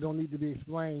understood. It don't need to be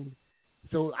explained.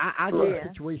 So I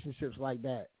get situationships like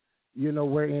that, you know,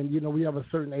 wherein, you know, we have a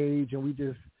certain age and we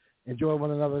just enjoy one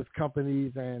another's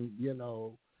companies, and, you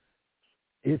know,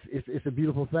 it's a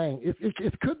beautiful thing.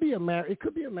 It could be a marriage. It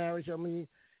could be a marriage. I mean,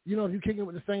 you know, if you're kicking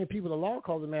with the same people, the law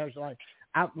calls it marriage. Like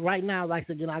right now, like I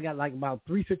said, you know, I got like about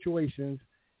 3 situations,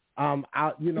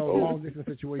 out, you know, long distance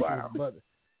situations. Wow.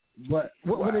 But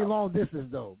what were they long distance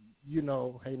though? You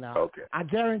know, hey now, I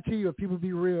guarantee you, if people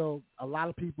be real, a lot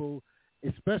of people,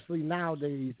 especially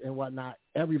nowadays and whatnot,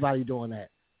 everybody doing that.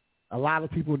 A lot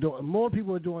of people more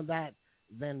people are doing that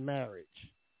than marriage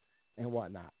and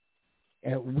whatnot.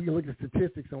 And we can look at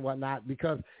statistics and whatnot,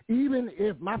 because even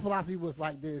if my philosophy was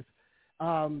like this,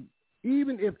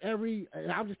 even if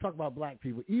and I'll just talk about black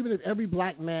people, even if every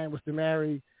black man was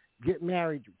to get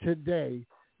married today,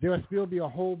 there would still be a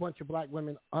whole bunch of black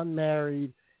women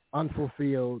unmarried,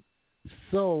 unfulfilled.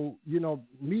 So, you know,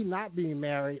 me not being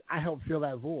married, I help fill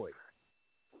that void.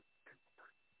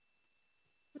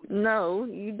 No,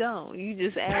 you don't. You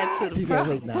just add to the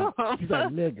problem. She's like,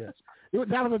 nigga.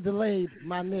 That was a delayed,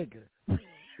 my nigga.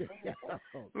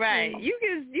 Right. You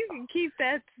can keep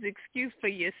that excuse for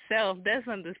yourself. That's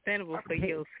understandable for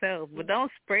yourself, but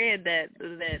don't spread that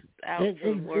out to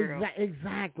the world.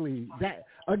 Exactly. That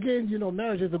again, you know,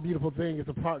 marriage is a beautiful thing. It's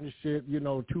a partnership. You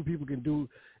know, 2 people can do.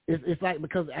 It's like,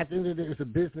 because at the end of the day, it's a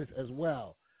business as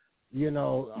well. You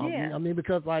know, I mean,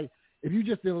 because like if you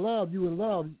just in love, you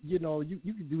know,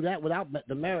 you can do that without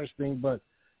the marriage thing. But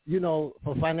you know,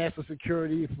 for financial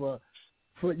security, for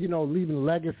you know, leaving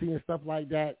legacy and stuff like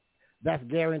that, that's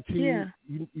guaranteed. Yeah.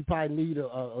 You probably need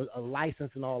a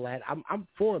license and all that. I'm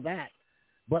for that,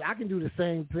 but I can do the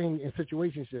same thing in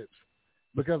situationships,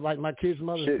 because like my kid's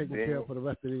mother's taking care of for the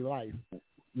rest of their life.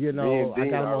 You know, I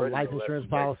got them on life insurance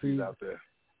policies.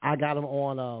 I got them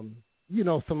on, you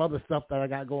know, some other stuff that I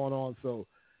got going on. So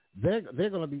they're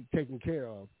going to be taken care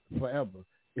of forever.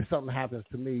 If something happens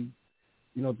to me,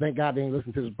 you know, thank God they ain't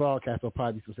listen to this broadcast. There'll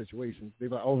probably be some situations. They're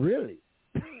like, oh, really?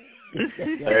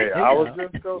 Hey, I was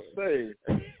just going to say,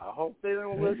 I hope they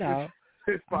don't listen. I've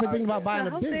been thinking about buying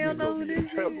a business. They don't know who this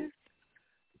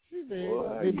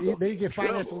is. They get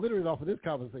financial literate off of this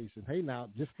conversation. Hey, now,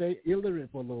 just stay illiterate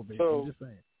for a little bit. I'm just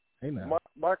saying. Hey, now.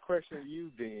 My question to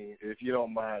you, Dean, if you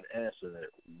don't mind answering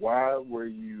it, why were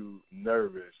you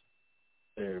nervous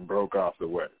and broke off the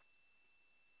wedding?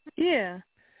 Yeah.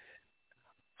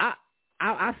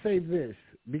 I say this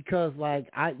because, like,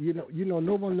 you know,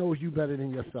 no one knows you better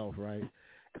than yourself, right?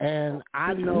 And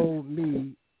I know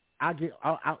me.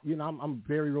 You know, I'm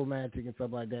very romantic and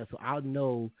stuff like that, so I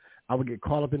know I would get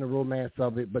caught up in the romance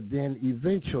of it. But then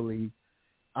eventually,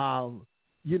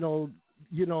 you know,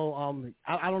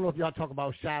 I don't know if y'all talk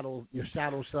about your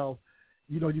shadow self.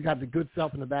 You know, you got the good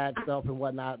self and the bad self and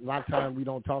whatnot. A lot of times we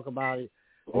don't talk about it,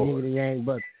 yin and yang,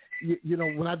 but you know,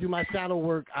 when I do my shadow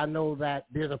work, I know that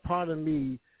there's a part of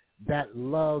me that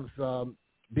loves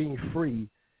being free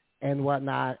and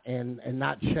whatnot, and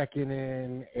not checking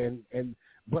in, and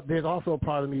but there's also a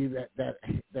part of me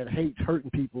that hates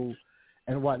hurting people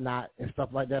and whatnot and stuff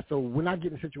like that. So when I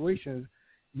get in situations,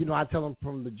 you know, I tell them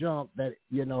from the jump that,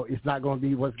 you know, it's not going to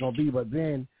be what's going to be, but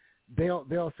then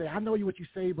they'll say, I know what you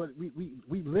say, but we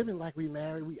living like we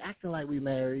married, we acting like we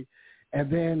married,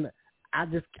 and then I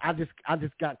just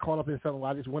got caught up in something.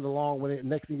 I just went along with it.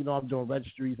 Next thing you know, I'm doing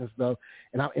registries and stuff.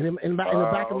 And in the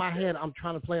back of my head, I'm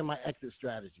trying to plan my exit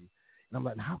strategy. And I'm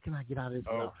like, how can I get out of this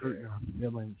without hurting our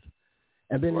feelings?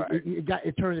 And then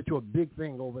it turned into a big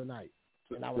thing overnight.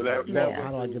 And I was like,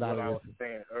 how do I get out of this? I was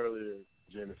saying earlier,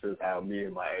 Genesis, how me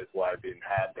and my ex-wife didn't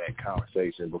have that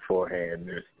conversation beforehand.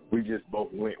 We just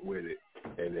both went with it.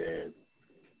 And then,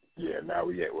 now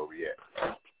we at where we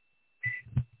at.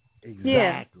 Exactly.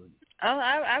 Yeah. Oh,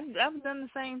 I've done the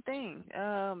same thing.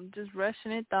 Just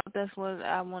rushing it. Thought that's what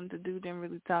I wanted to do. Didn't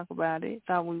really talk about it.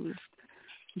 Thought we was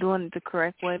doing it the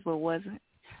correct way, but wasn't.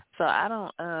 So I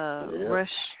don't rush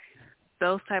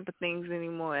those type of things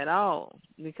anymore at all,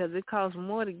 because it costs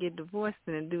more to get divorced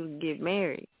than it do to get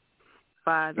married.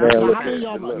 How many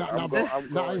of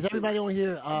y'all? Is everybody on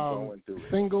here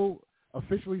single,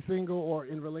 officially single, or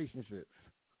in relationships,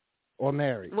 or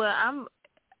married? Well,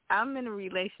 I'm in a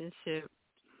relationship.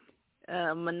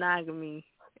 Monogamy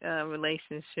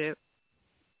relationship.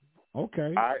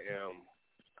 Okay.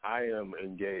 I am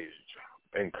engaged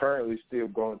and currently still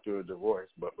going through a divorce,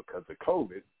 but because of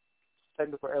COVID, it's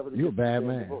taking forever to get a bad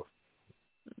man. Divorce.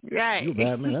 Right. You a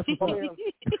bad man. That's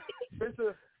what's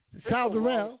up. Child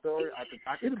long story.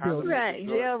 I can kind of right.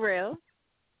 JRL.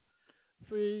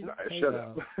 See, shut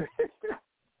up.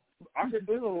 It's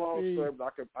a long story,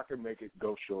 but I can make it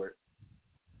go short.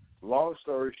 Long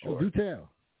story short. Oh, do tell.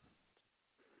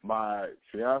 my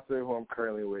fiance, who I'm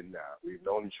currently with now, we've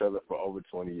known each other for over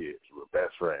 20 years. We're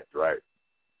best friends, right?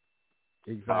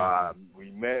 Exactly.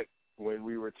 We met when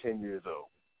we were 10 years old.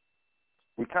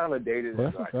 We kind of dated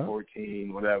at like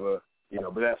 14, whatever,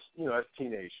 but that's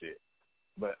teenage shit.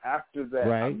 But after that,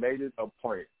 I made it a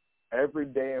point every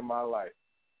day in my life,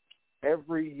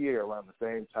 every year around the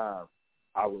same time,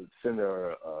 I would send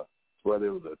her whether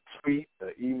it was a tweet,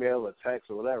 an email, a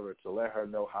text, or whatever, to let her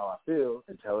know how I feel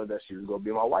and tell her that she was going to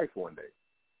be my wife one day.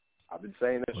 I've been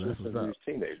saying that shit since we was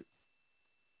teenagers.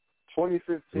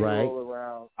 2015 rolled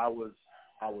around. I was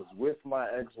with my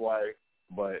ex-wife,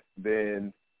 but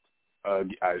then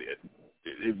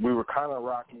we were kind of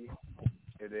rocky,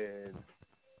 and then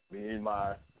me and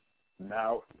my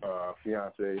now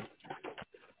fiance,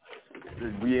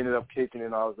 we ended up kicking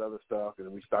and all this other stuff,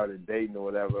 and we started dating or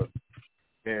whatever.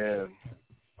 And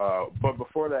but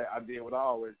before that, I did what I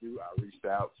always do. I reached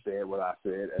out, said what I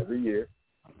said every year,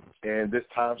 and this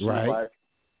time she was like,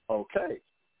 "Okay."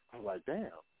 I was like,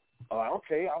 "Damn." I'm like,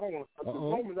 "Okay, I don't want to fuck this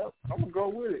moment up. I'm gonna go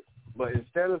with it." But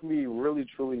instead of me really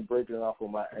truly breaking off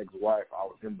with my ex-wife, I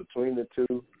was in between the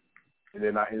two, and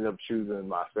then I ended up choosing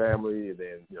my family, and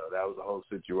then that was the whole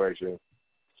situation.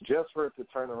 Just for it to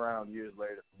turn around years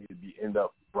later for me to end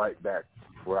up right back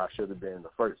where I should have been in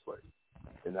the first place,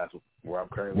 and that's where I'm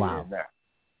currently in now.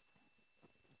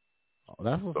 Oh,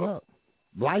 that's what's up.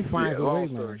 Life finds a way, long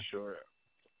story short,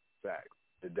 fact,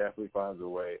 it definitely finds a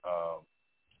way.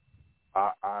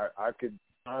 I could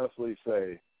honestly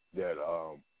say that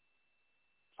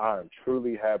I am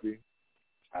truly happy.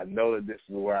 I know that this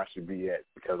is where I should be at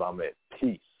because I'm at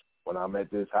peace. When I'm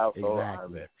at this household,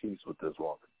 I'm at peace with this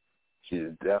woman. She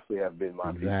definitely have been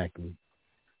my peace.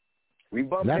 We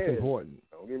bumped heads. That's important.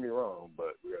 Don't get me wrong,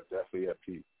 but we are definitely at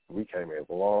peace. We came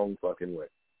a long fucking way.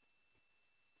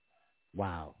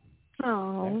 Wow.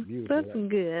 Oh, that's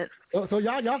good. So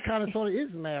y'all kind of sort of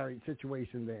is a married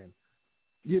situation then,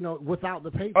 without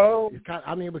the paper. It's kind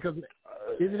of, because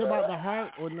is it about the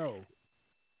heart or no?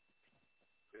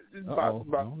 It's about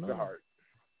the heart.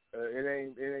 It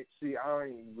ain't. See, I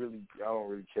don't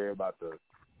really care about the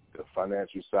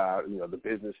financial side, the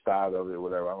business side of it,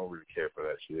 whatever. I don't really care for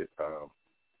that shit.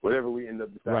 Whatever we end up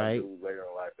deciding to do later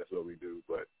in life, that's what we do.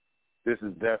 But this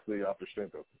is definitely off the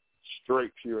strength of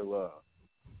straight, pure love.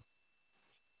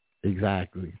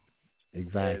 Exactly. And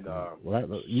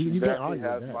you definitely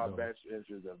has my best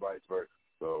interest and vice versa.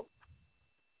 So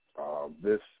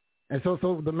this. And so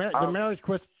the marriage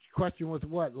question was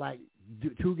what? Like,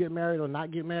 to get married or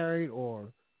not get married,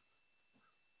 or?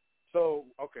 So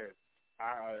okay.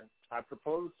 I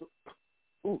proposed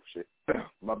to, shit,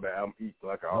 my bad, I'm eating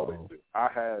like I always do. I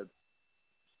had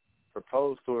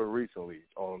proposed to her recently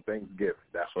on Thanksgiving.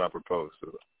 That's what I proposed to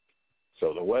her.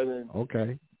 So the wedding,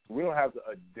 we don't have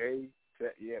a day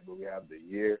set yet, but we have the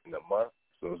year and the month.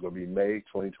 So it's going to be May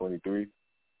 2023.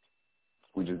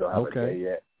 We just don't have a day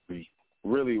yet. We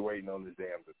really waiting on this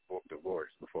damn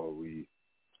divorce before we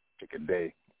pick a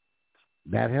day.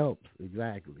 That helps,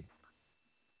 exactly.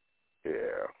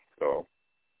 Yeah, so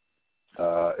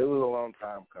it was a long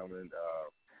time coming.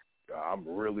 I'm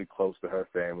really close to her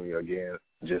family. Again,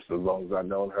 just as long as I've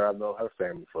known her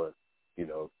family for,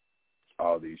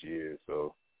 all these years.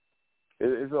 So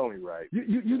it's only right.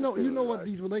 You know what,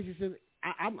 these relationships,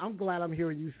 I'm glad I'm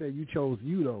hearing you say you chose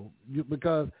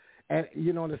because, and,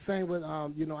 in the same with, I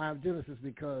have Genesis,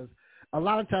 because a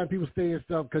lot of times people stay in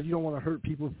stuff because you don't want to hurt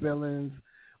people's feelings,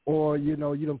 or, you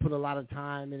don't put a lot of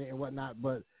time in it and whatnot.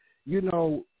 But,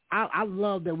 I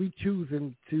love that we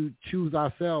choosing to choose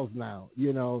ourselves now,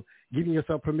 giving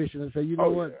yourself permission and say,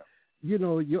 what, your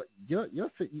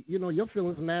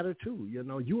feelings matter too.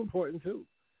 You important too.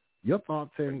 Your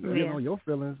thoughts and, your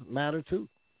feelings matter too.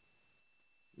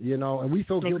 And we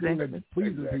so guilty of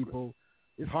pleasing people,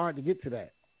 it's hard to get to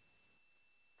that.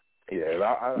 Yeah,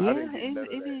 I didn't get none of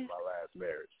that in my last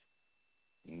marriage.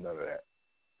 None of that.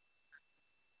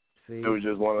 See? It was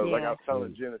just one of those, like I was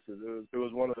telling Genesis, it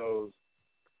was one of those,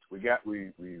 we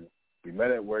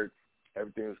met at work,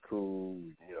 everything was cool,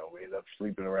 we ended up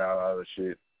sleeping around, all the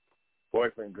shit,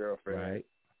 boyfriend, girlfriend. Right.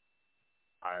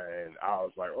 And I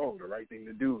was like, the right thing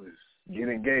to do is get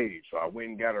engaged. So I went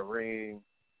and got a ring,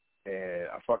 and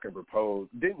I fucking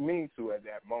proposed. Didn't mean to at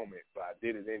that moment, but I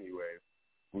did it anyway.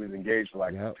 We was engaged for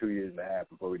like 2 years and a half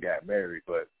before we got married,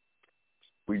 but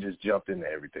we just jumped into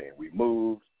everything. We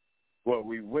moved. Well,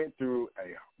 we went through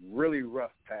a really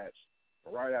rough patch.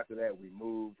 Right after that, we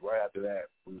moved. Right after that,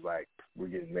 we was like, we're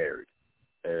getting married.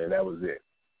 And that was it.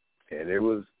 And it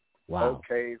was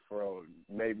okay for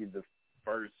maybe the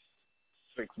first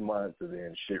 6 months, and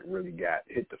then shit really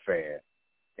hit the fan.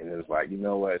 And it was like, you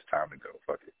know what, it's time to go.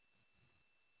 Fuck it.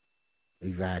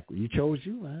 Exactly. You chose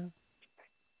you, man.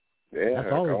 Yeah,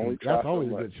 that's always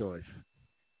a good choice.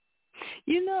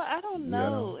 I don't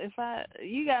know if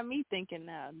you got me thinking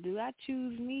now. Do I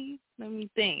choose me? Let me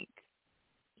think.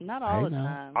 Not all the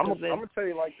time. I'm gonna tell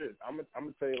you like this. I'm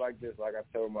gonna tell you like this. Like I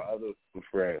tell my other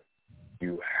friends,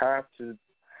 you have to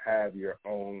have your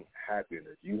own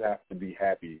happiness. You have to be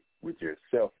happy with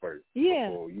yourself first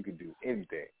before you can do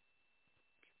anything.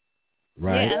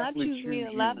 Right. Yeah, and I choose me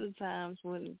a lot of the times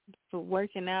for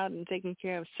working out and taking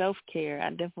care of self-care. I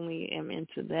definitely am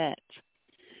into that.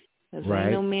 Because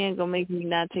ain't no man going to make me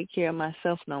not take care of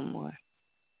myself no more.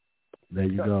 There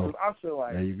you go. I feel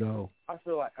like, there you go. I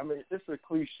feel like, I mean, it's a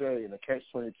cliche and a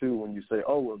catch-22 when you say,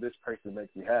 oh, well, this person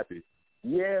makes me happy.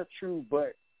 Yeah, true,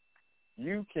 but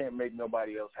you can't make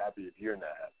nobody else happy if you're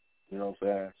not happy. You know what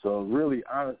I'm saying? So really,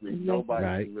 honestly,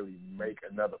 nobody can really make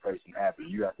another person happy.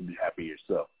 You have to be happy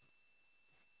yourself.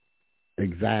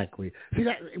 Exactly. See,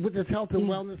 that with this health and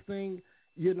wellness thing,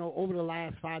 over the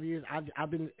last 5 years,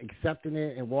 I've been accepting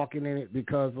it and walking in it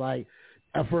because, like,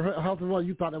 for health and wellness,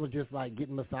 you thought that was just like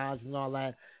getting massages and all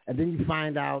that, and then you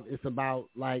find out it's about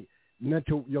like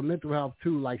your mental health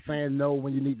too, like saying no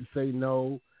when you need to say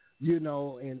no,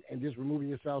 and just removing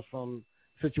yourself from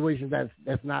situations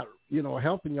that's not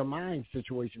helping your mind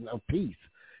situation of peace.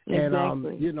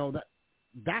 Exactly. And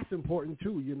that's important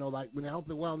too, like when health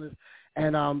and wellness,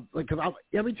 and because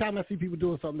every time I see people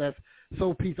doing something that's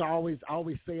so peace, I always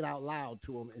say it out loud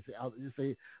to them and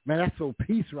say, man, that's so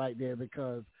peace right there,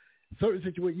 because certain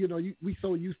situations, we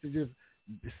so used to just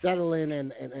settling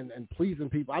and pleasing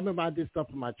people. I remember I did stuff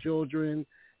for my children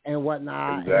and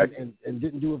whatnot, and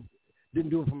didn't do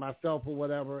it for myself or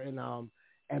whatever, and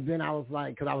then I was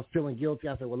like, because I was feeling guilty,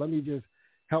 I said, well, let me just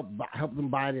help them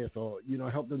buy this, or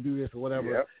help them do this or whatever.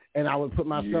 Yep. And I would put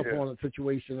myself on a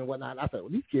situation and whatnot. I said, well,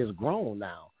 these kids are grown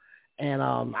now, and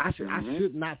I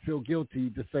should not feel guilty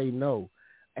to say no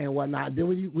and whatnot. Then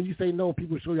when you say no,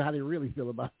 people show you how they really feel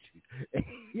about you.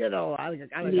 I got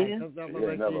cussed out by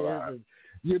my kids,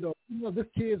 and this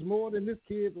kid's more than this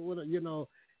kid, or whatever,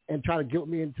 and try to guilt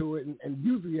me into it, and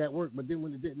usually at work. But then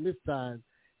when it didn't this time,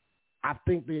 I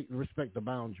think they respect the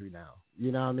boundary now.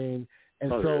 You know what I mean?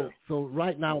 And so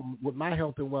right now with my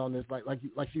health and wellness,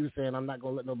 like she was saying, I'm not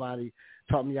gonna let nobody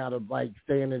talk me out of like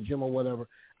staying in the gym or whatever.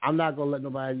 I'm not gonna let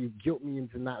nobody guilt me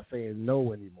into not saying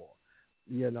no anymore.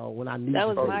 When I need. That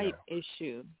was my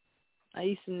issue. I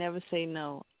used to never say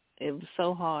no. It was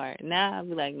so hard. Now I'll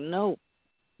be like, no,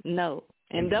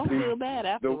 and don't feel bad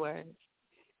afterwards.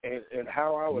 And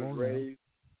how I was raised,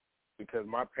 because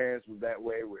my parents was that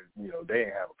way, where they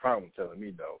didn't have a problem telling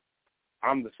me no.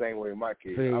 I'm the same way with my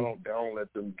kids. I don't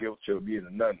let them guilt trip me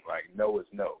into nothing. Like, no is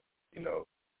no.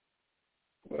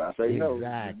 When I say no,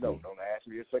 it's no. Don't ask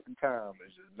me a second time.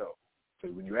 It's just no. So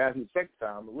when you ask me a second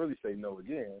time, I'm going to really say no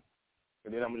again,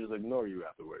 and then I'm going to just ignore you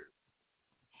afterwards.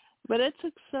 But it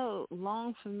took so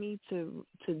long for me to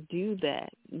do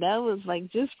that. That was like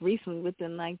just recently,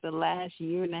 within like the last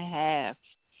year and a half,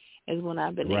 is when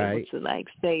I've been able to like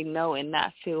say no and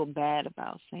not feel bad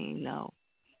about saying no.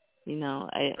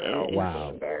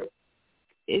 Wow.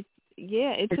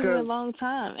 It took me a long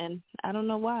time, and I don't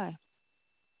know why.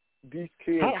 These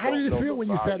kids. How did you feel when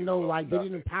you said no? Like, did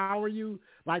it empower you?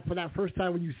 Like, for that first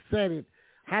time when you said it,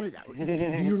 do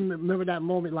you remember that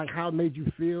moment? Like, how it made you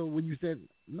feel when you said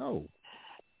no?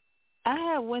 I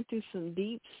had went through some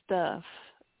deep stuff.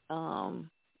 I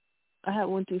had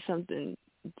went through something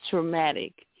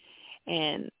traumatic.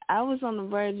 And I was on the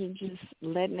verge of just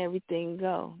letting everything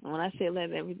go. And when I say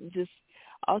letting everything, just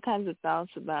all kinds of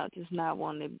thoughts about just not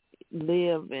wanting to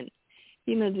live and,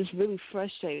 just really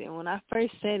frustrated. And when I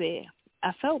first said it,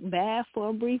 I felt bad for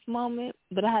a brief moment,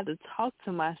 but I had to talk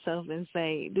to myself and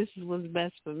say, this is what's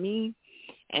best for me,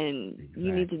 and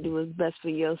you need to do what's best for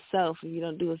yourself. If you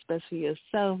don't do what's best for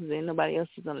yourself, then nobody else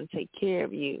is going to take care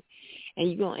of you. And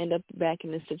you're going to end up back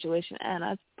in this situation. And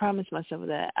I promised myself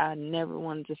that I never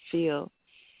wanted to feel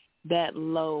that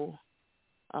low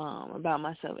about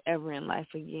myself ever in life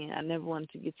again. I never wanted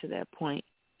to get to that point.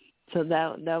 So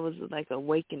that was like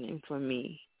awakening for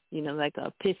me, like an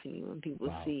epiphany when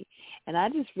people see. And I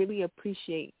just really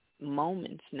appreciate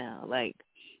moments now, like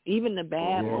even the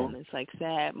bad moments, like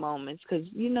sad moments, because,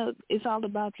 it's all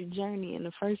about the journey in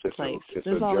the first place.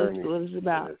 That's all it's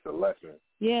about. It's a lesson.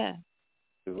 Yeah.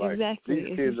 Like, exactly.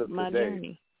 These kids it's of my today,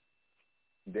 journey.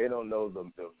 They don't know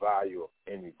the value of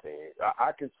anything.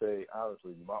 I can say,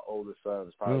 honestly, my oldest son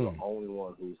is probably the only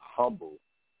one who's humble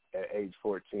at age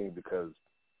 14, because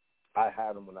I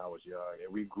had him when I was young,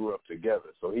 and we grew up together.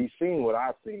 So he's seen what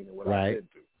I've seen and what I've been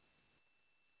through.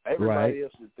 Everybody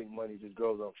else just think money just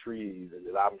grows on trees and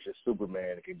that I'm just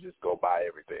Superman and can just go buy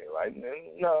everything. Like,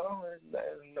 no,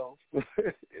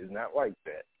 it's not like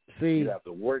that. See, you have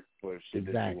to work for shit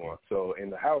that you want. So in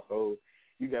the household,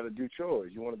 you got to do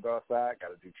chores. You want to go outside, got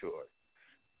to do chores.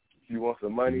 If you want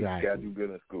some money, you got to do good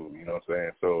in school. You know what I'm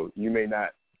saying? So you may not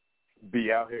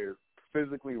be out here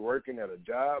physically working at a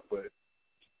job, but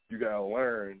you got to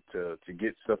learn to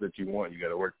get stuff that you want. You got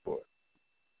to work for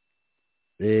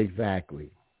it. Exactly.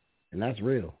 And that's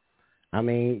real. I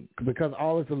mean, because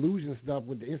all this illusion stuff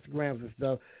with the Instagrams and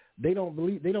stuff, they don't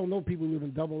know people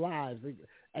living double lives. They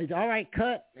all right,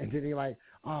 cut. And then they're like,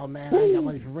 oh, man, I ain't got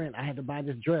money for rent. I had to buy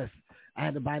this dress. I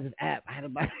had to buy this app. I had to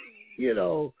buy,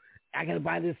 I got to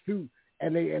buy this suit.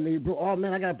 And they broke, oh,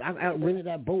 man, I rented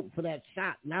that boat for that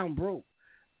shot. Now I'm broke.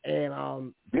 And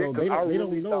so they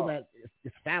don't know that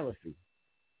it's fallacy.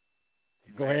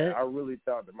 Go ahead. I really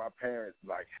thought that my parents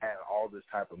had all this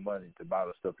type of money to buy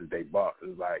the stuff that they bought. It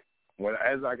was like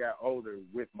as I got older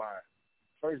with my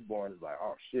firstborn, it's like,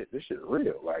 oh shit, this shit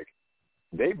real. Like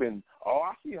they've been,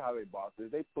 I see how they bought this.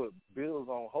 They put bills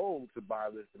on hold to buy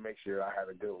this to make sure I had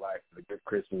a good life and a good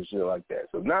Christmas, shit like that.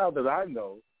 So now that I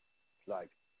know, like,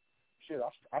 shit,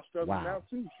 I struggle now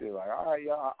too. Shit, like, all right,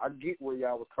 y'all, I get where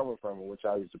y'all was coming from and what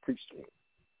y'all used to preach to me.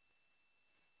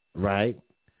 Right.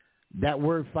 That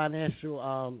word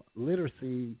financial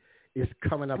literacy is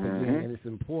coming up again, and it's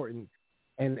important.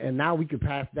 And now we can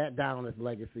pass that down as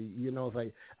legacy. It's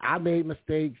like I made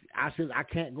mistakes. I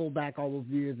can't go back all those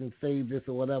years and save this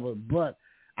or whatever, but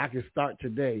I can start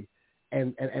today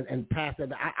and pass that.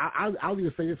 I'll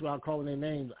even say this without calling their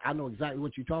names. I know exactly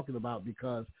what you're talking about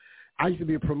because I used to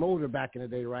be a promoter back in the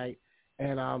day, right?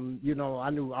 And I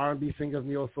knew R&B singers,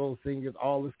 neo soul singers,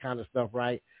 all this kind of stuff,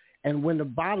 right? And when the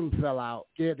bottom fell out,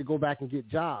 they had to go back and get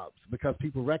jobs because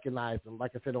people recognized them. Like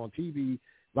I said, on TV,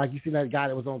 like you seen that guy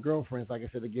that was on Girlfriends, like I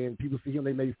said again, people see him,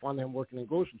 they made fun of him working in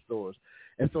grocery stores.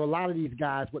 And so a lot of these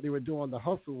guys, what they were doing, the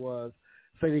hustle was,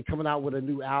 say they're coming out with a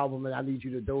new album and I need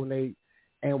you to donate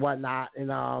and whatnot. And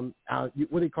what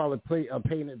do you call it, pay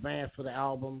in advance for the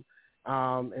album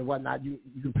and whatnot. You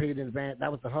can pay it in advance.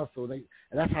 That was the hustle. And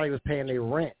that's how they was paying their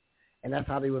rent. And that's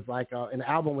how they was like, and the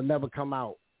album would never come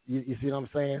out. You see what I'm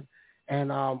saying?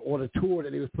 And or the tour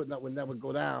that they was putting up would never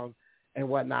go down and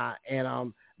whatnot.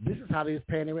 And this is how they was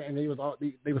paying their rent. And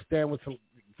they were staying with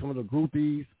some of the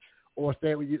groupies or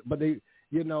staying with you, but they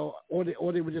or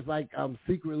they were just like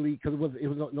secretly because it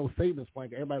was no savings plan.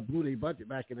 Everybody blew their budget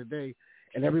back in the day,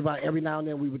 and everybody every now and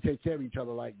then we would take care of each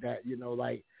other like that.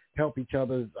 Like help each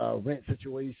other's rent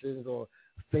situations or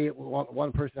stay at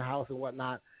one person's house and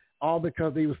whatnot. All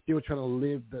because they were still trying to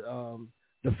live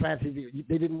the fantasy.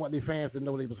 They didn't want their fans to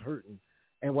know they was hurting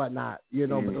and whatnot,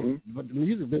 but the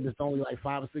music business is only like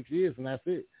 5 or 6 years and that's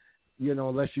it,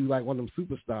 unless you like one of them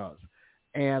superstars.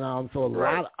 And so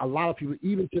a lot of people,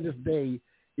 even to this day,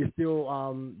 is still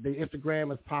their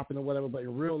Instagram is popping or whatever, but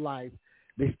in real life,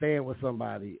 they stand with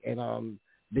somebody and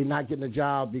they're not getting a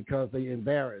job because they're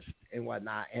embarrassed and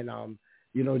whatnot. And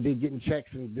they're getting checks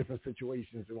in different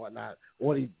situations and whatnot,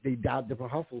 or they got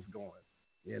different hustles going,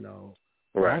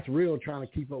 That's real, trying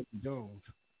to keep up with Jones.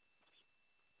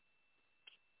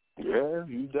 Yeah,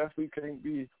 you definitely can't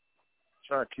be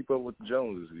trying to keep up with the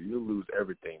Joneses. You'll lose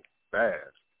everything fast.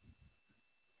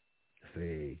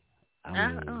 See,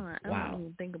 I don't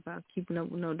even think about keeping up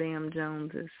with no damn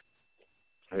Joneses.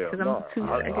 Because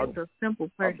I'm just a simple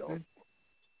person.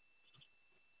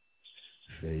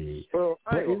 See, well,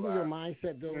 but isn't your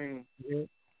mindset though?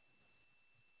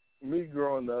 Me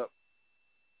growing up,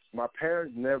 my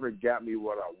parents never got me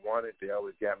what I wanted. They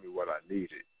always got me what I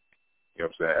needed. You know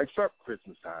what I'm saying? Except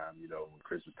Christmas time, when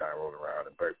Christmas time rolled around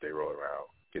and birthday rolled around,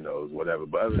 whatever.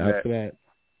 But other than that,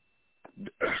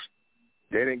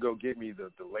 they didn't go get me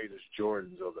the latest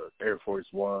Jordans or the Air Force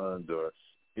Ones or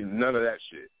none of that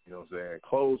shit. You know what I'm saying?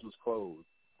 Clothes was clothes.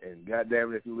 And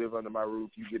goddamn it, if you live under my roof,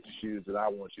 you get the shoes that I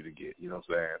want you to get. You know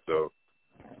what I'm saying? So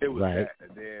it was that.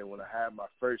 And then when I had my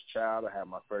first child, I had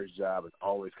my first job. I've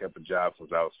always kept a job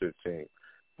since I was 15.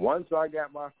 Once I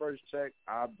got my first check,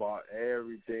 I bought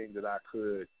everything that I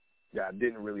could that I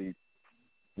didn't really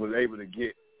was able to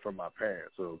get from my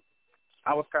parents. So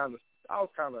I was kind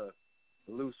of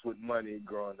loose with money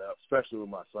growing up, especially with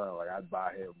my son. Like I'd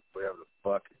buy him whatever the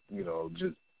fuck,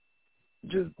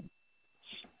 just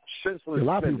senseless. A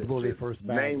lot of people go their first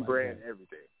bag, name brand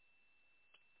everything.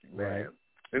 Man,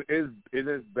 it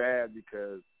is bad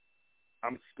because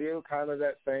I'm still kind of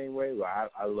that same way.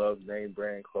 Like I love name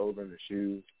brand clothing and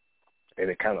shoes, and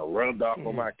it kind of rubbed off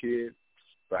on my kids.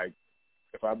 Like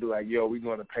if I be like, "Yo, we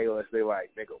going to pay less," they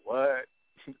like, "Nigga, what?"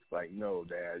 Like, no,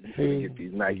 Dad, you can't get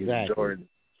these Nike and Jordans.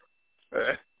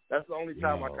 That's the only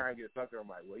time I kind of get stuck. I'm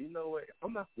like, well, you know what?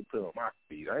 I'm not going to put it on my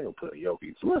feet. I ain't going to put it on your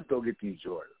feet. So let's go get these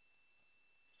Jordans.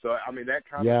 So, I mean, that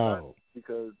kind of sucks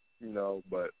because,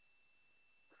 but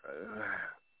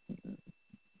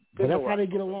that's how they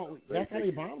get along. That's how they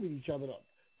bond with each other.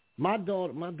 My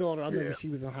daughter, I remember she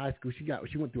was in high school.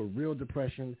 She went through a real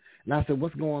depression. And I said,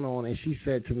 what's going on? And she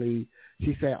said to me,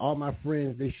 all my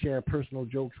friends, they share personal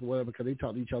jokes or whatever because they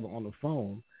talk to each other on the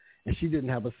phone. And she didn't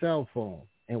have a cell phone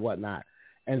and whatnot.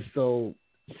 And so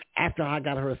after I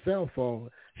got her a cell phone,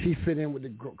 she fit in with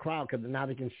the crowd because now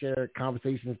they can share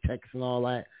conversations, texts, and all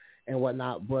that and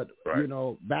whatnot. But,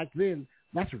 back then,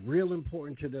 that's real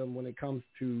important to them when it comes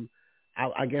to,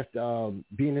 I guess,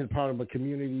 being in part of a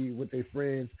community with their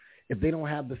friends. If they don't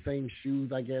have the same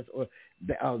shoes, I guess, or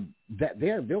they'll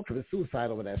commit suicide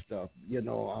over that stuff.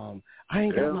 I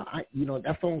ain't got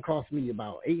that phone cost me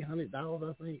about $800,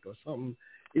 I think, or something.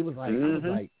 It was like, I was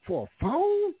like, for a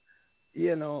phone?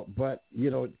 But,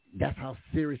 that's how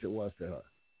serious it was to her.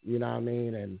 You know what I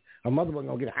mean? And her mother wasn't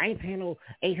going to get it. I ain't paying no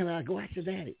 $800. Go ask your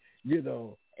daddy,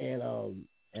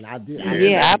 and I did.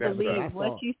 I believe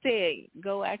what you said.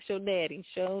 Go ask your daddy.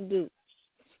 Sure do.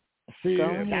 See, go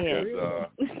ahead.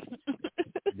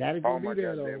 Daddy gonna be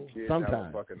there though. Sometimes. Have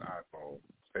a fucking iPhone,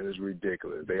 and it's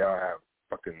ridiculous. They all have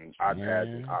fucking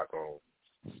iPads and iPhones,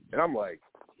 and I'm like,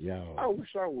 I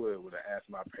wish I would have asked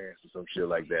my parents for some shit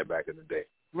like that back in the day.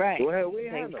 Right. Well, we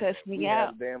they had cussed me we out.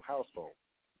 had a damn house phone.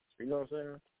 You know what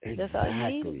I'm saying? That's all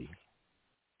you need.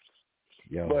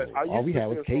 Yo, but all we had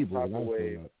was cable.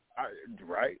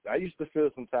 I used to feel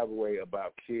some type of way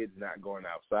about kids not going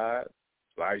outside.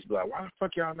 So I used to be like, why the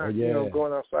fuck y'all not,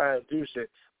 going outside and do shit?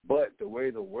 But the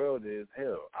way the world is,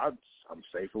 hell, I'm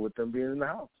safer with them being in the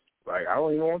house. Like, I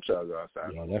don't even want y'all to go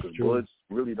outside. Because bullets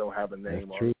really don't have a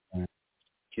name on it.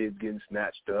 Kids getting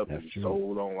snatched up and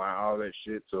sold online, all that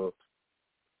shit. So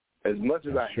as much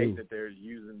as I hate that they're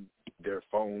using their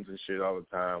phones and shit all the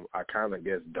time, I kind of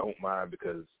guess don't mind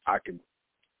because I can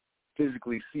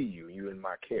physically see you in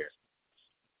my care.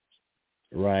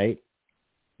 Right.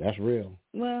 That's real.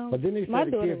 Well, but then they my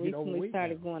the daughter kids recently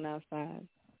started going outside.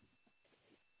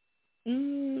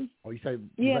 Oh, you say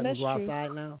that's go true.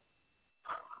 outside now?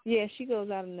 Yeah, she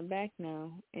goes out in the back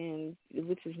now, and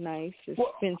which is nice. It's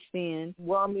fenced in.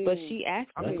 Well, I mean, but she asked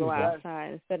to go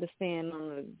outside instead of staying on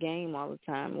the game all the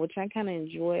time, which I kind of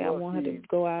enjoy. I want her to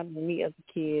go out and meet other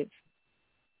kids.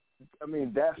 I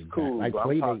mean, that's cool. Like but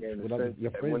I'm talking in with the sense your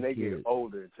that friends' when they kids. get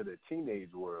older to the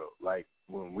teenage world, like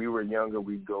when we were younger,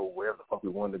 we'd go wherever the fuck we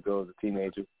wanted to go as a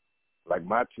teenager. Like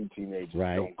my two teenagers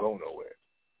don't go nowhere.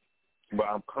 But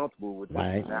I'm comfortable with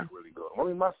them not really going. I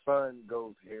mean, my son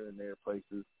goes here and there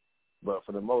places, but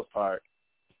for the most part,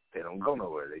 they don't go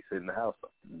nowhere. They sit in the house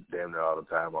damn near all the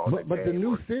time. But the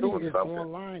new city is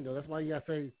online, though. That's why you got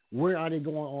to say, where are they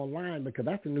going online? Because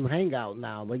that's the new hangout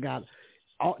now. They got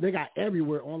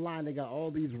everywhere online. They got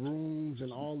all these rooms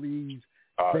and all these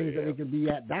things that they can be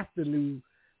at. That's the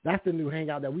new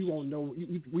hangout that we won't know.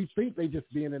 We think they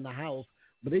just being in the house,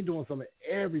 but they doing some of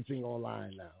everything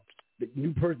online now. The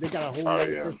new person, they got a whole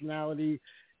other personality.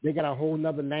 They got a whole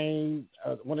nother name.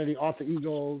 One of the alter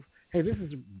egos. Hey, this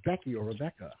is Becky or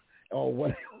Rebecca or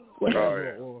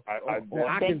whatever. Or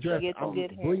I can dress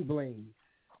bling bling.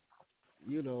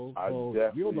 You know,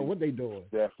 so you don't know what they doing.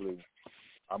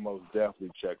 I most definitely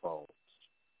check phones.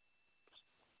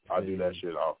 I do that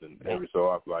shit often. Every so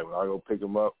often, like when I go pick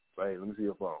them up, hey, let me see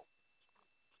your phone.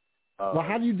 Well,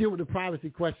 how do you deal with the privacy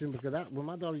question? Because when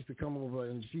my daughter used to come over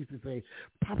and she used to say,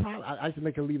 Papa, I used to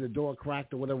make her leave the door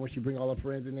cracked or whatever when she bring all her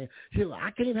friends in there. She's like,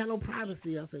 I can't even have no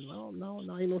privacy. I said, no,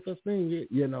 ain't no such thing,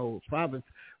 privacy.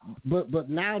 But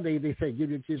nowadays they say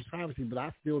give your kids privacy, but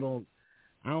I don't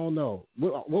know.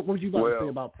 What would you about to say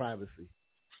about privacy?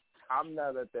 I'm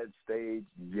not at that stage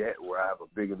yet where I have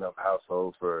a big enough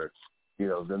household for,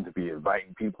 them to be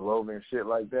inviting people over and shit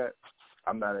like that.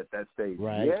 I'm not at that stage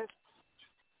yet.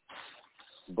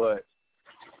 But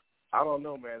I don't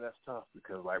know, man. That's tough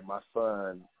because, like, my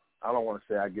son, I don't want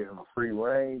to say I give him free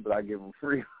reign, but I give him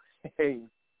free reign.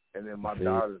 And then my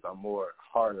daughters, I'm more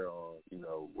harder on,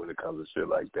 when it comes to shit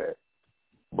like that.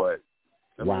 But,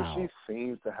 I mean, she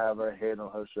seems to have her head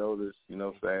on her shoulders, you know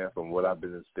what I'm saying, from what I've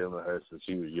been instilling in her since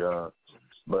she was young.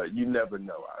 But you never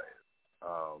know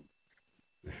out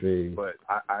here. But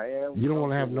I am. You don't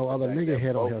want to have no other nigga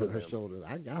head on her shoulders.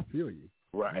 I feel you.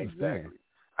 Right, exactly.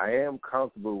 I am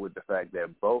comfortable with the fact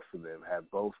that both of them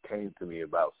have both came to me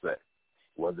about sex.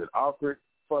 Was it awkward?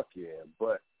 Fuck yeah.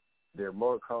 But they're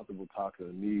more comfortable talking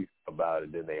to me about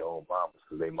it than their own mamas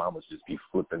because their mamas just be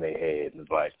flipping their head. And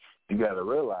it's like, you got to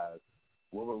realize,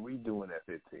 what were we doing at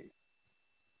 15?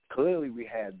 Clearly we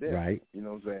had this. Right. You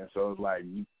know what I'm saying? So it's like,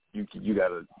 you got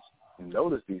to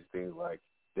notice these things. Like,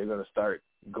 they're going to start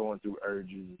going through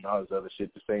urges and all this other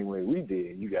shit the same way we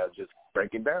did. You got to just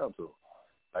break it down to them.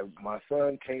 Like, my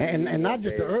son came and not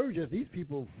just the urges. These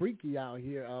people freaky out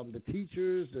here. The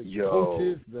teachers, the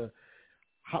coaches,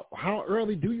 how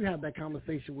early do you have that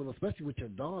conversation with, especially with your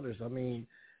daughters? I mean,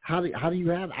 how do you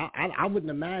have? I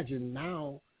wouldn't imagine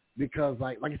now, because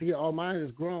like I said, all mine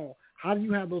is grown. How do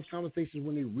you have those conversations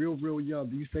when they're real young?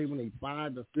 Do you say when they're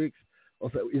 5 or 6?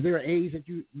 Or so, is there an age that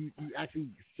you actually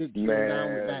sit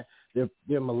down with that?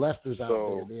 They're molesters out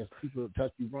there. There's people that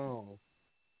touch you wrong.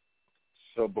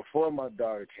 So before my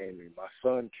daughter came in, my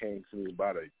son came to me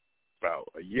about a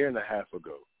year and a half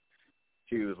ago.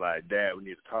 He was like, "Dad, we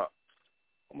need to talk."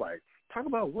 I'm like, "Talk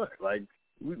about what? Like,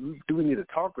 do we need to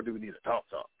talk or do we need to talk?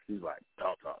 He's like,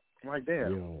 talk. I'm like,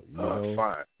 damn,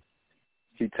 fine.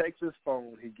 He takes his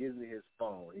phone. He gives me his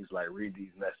phone. He's like, read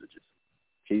these messages.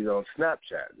 He's on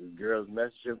Snapchat. This girl's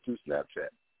messaging him through Snapchat.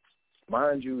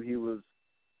 Mind you, he was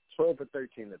 12 or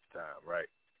 13 at the time, right?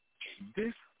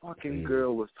 This fucking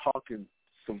girl was talking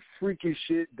some freaky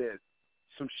shit that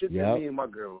me and my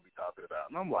girl would be talking about.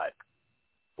 And I'm like,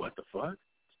 what the fuck?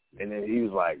 And then he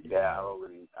was like, Dad,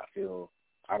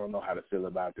 I don't know how to feel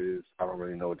about this. I don't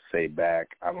really know what to say back.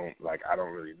 I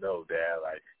don't really know, Dad.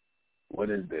 Like, what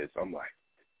is this?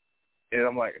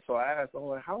 So I asked,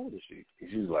 how old is she? And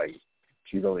she's like,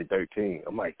 she's only 13.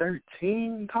 I'm like,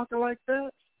 13 talking like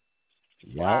that?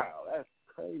 Yep. Wow, that's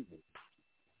crazy.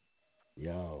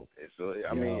 Yo. And so,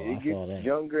 it gets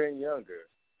younger and younger.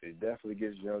 It definitely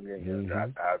gets younger and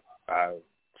younger.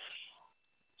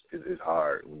 It's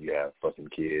hard when you have fucking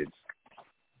kids.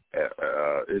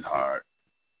 It's hard.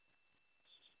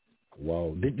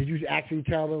 Whoa! Did you actually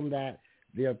tell them that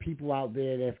there are people out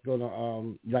there that's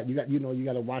gonna you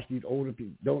got to watch these older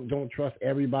people. Don't trust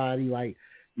everybody, and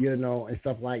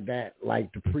stuff like that.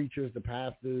 Like the preachers, the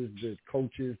pastors, the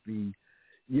coaches, the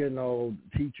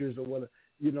teachers or whatever.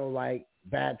 Like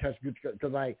bad touch,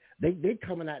 because like they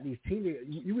coming at these teenagers.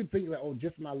 You would think like,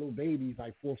 just my little babies,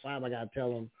 like 4 or 5, I gotta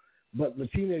tell them. But the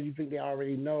teenagers, you think they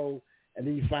already know, and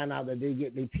then you find out that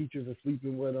their teachers are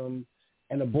sleeping with them,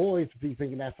 and the boys be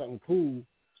thinking that's something cool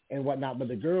and whatnot, but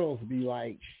the girls be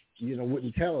like,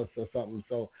 wouldn't tell us or something.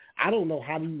 So I don't know,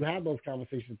 how do you have those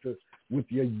conversations with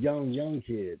your young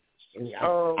kids? And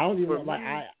I don't even know,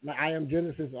 I am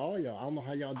Genesis, all y'all. I don't know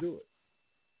how y'all do it.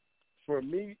 For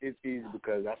me, it's easy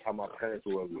because that's how my parents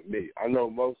were with me. I know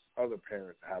most other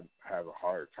parents have a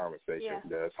hard conversation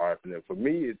that's hard for them. For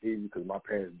me, it's easy because my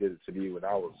parents did it to me when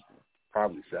I was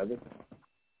probably 7.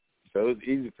 So it was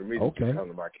easy for me to just come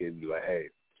to my kids and be like, hey,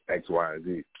 X, Y, and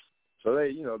Z. So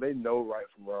they know right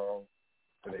from wrong,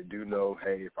 and they do know,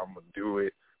 hey, if I'm going to do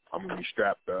it, I'm going to be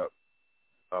strapped up.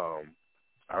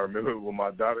 I remember when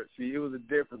my daughter, it was a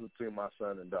difference between my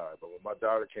son and daughter, but when my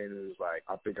daughter came in, it was like,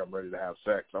 I think I'm ready to have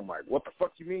sex. I'm like, what the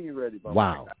fuck you mean you ready? But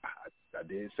wow. I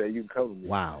didn't say you can come with me.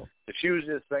 Wow. But she was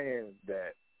just saying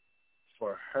that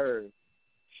for her,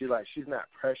 she's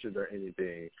not pressured or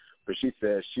anything, but she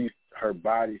says her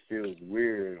body feels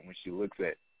weird when she looks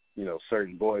at,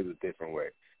 certain boys a different way.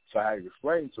 So I had to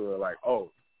explain to her, like,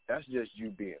 oh, that's just you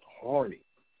being horny.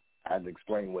 I had to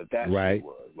explain what that shit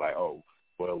was. Like, oh,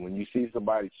 well, when you see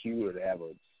somebody cute or they have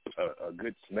a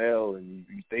good smell and you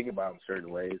think about them certain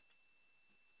ways,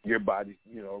 your body,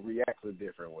 reacts a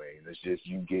different way. And it's just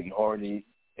you getting horny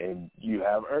and you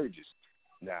have urges.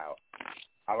 Now,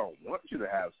 I don't want you to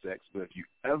have sex, but if you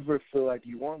ever feel like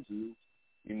you want to,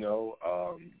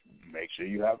 make sure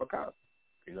you have a condom.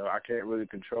 I can't really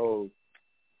control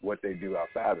what they do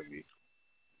outside of me.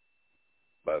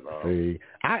 But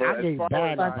I gave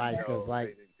bad advice because,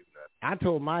 I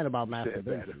told mine about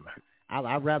masturbation.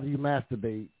 I'd rather you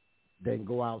masturbate than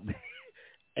go out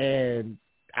and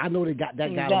I know they got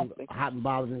that got them hot and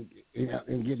bothered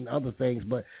and getting other things,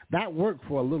 but that worked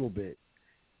for a little bit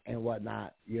and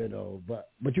whatnot,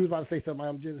 But you was about to say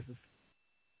something, Genesis?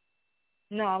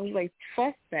 No, I was like,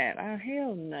 fuck that.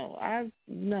 Hell no.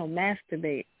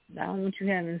 Masturbate. I don't want you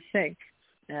having sex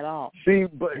at all.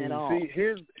 Here's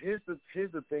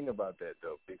the thing about that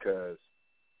though, because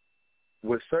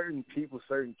with certain people,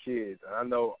 certain kids, and I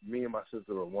know me and my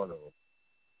sister are one of them,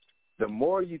 the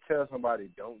more you tell somebody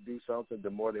don't do something,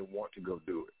 the more they want to go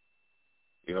do it.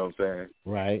 You know what I'm saying?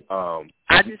 Right.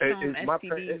 I just show them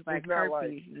STDs like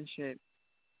herpes and shit.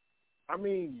 I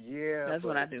mean, yeah. That's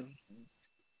what I do.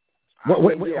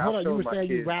 Hold on, you were saying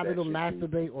you'd rather them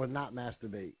masturbate or not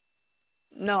masturbate?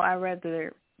 No, I'd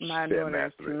rather my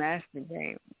daughter to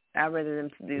masturbate. I'd rather them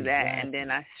to do that, and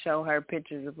then I show her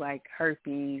pictures of like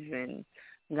herpes and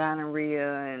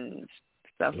gonorrhea and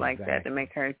stuff like that to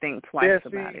make her think twice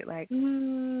about it. Like,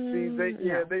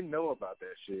 they know about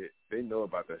that shit. They know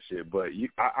about that shit. But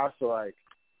I feel like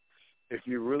if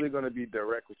you're really going to be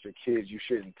direct with your kids, you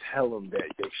shouldn't tell them that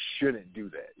they shouldn't do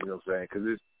that. You know what I'm saying?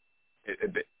 Because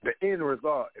the end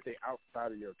result, if they're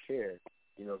outside of your care,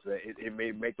 you know what I'm saying, it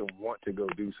may make them want to go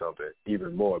do something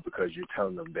even more because you're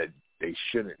telling them that they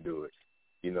shouldn't do it.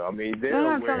 You know, I mean, I'm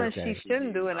not telling her she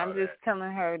shouldn't do it. I'm just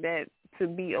telling her that to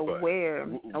be aware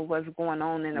of what's going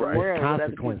on in the world with other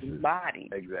people's bodies.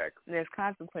 Exactly. There's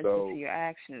consequences to your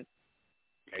actions.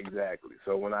 Exactly.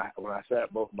 So when I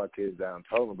sat both of my kids down and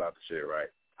told them about the shit, right,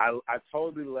 I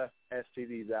totally left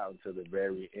STDs out until the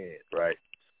very end, right?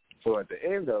 So at the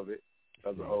end of it,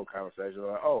 of the whole conversation,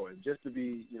 I'm like, oh, and just to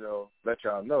be, you know, let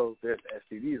y'all know, there's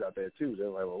STDs out there too. They're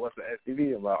like, well, what's the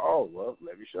STD? I'm like, oh, well,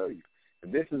 let me show you.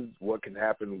 And this is what can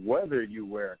happen whether you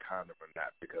wear a condom or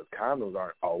not, because condoms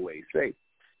aren't always safe.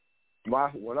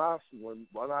 When I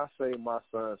say my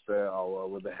son said, oh, well,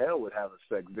 what the hell with having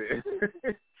sex then?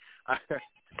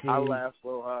 I laughed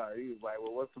so hard. He was like,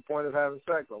 well, what's the point of having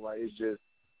sex? I'm like, it's just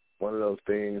one of those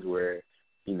things where,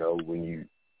 you know, when you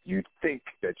think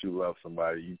that you love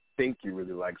somebody, you think you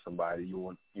really like somebody, you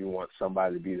want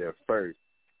somebody to be there first.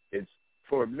 It's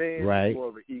for men, it's more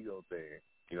of an ego thing.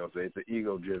 You know what I'm saying? It's an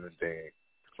ego-driven thing.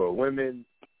 For women,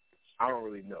 I don't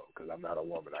really know because I'm not a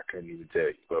woman. I couldn't even tell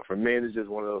you. But for men, it's just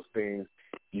one of those things.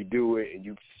 You do it, and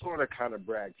you sort of kind of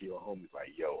brag to your homies like,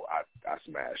 yo, I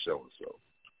smashed so-and-so.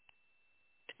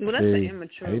 Well, that's an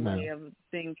immature way of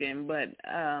thinking. But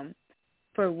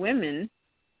for women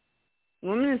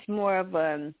is more of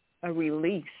a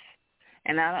release.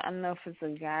 And I don't know if it's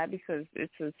a guy because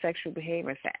it's a sexual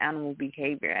behavior. It's an animal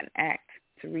behavior, an act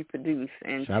to reproduce.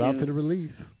 And shout out to the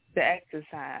release. The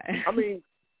exercise. I mean,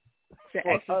 the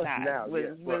exercise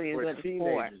is really what it's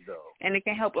for. Though. And it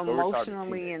can help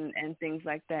emotionally and things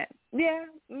like that. Yeah,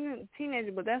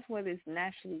 teenager, but that's what it's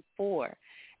naturally for.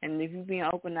 And if you're being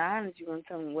open and honest, you're going to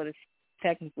tell them what it's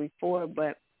technically for,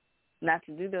 but not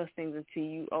to do those things until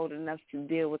you're old enough to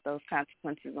deal with those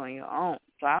consequences on your own.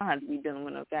 So I don't have to be dealing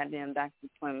with no goddamn doctor's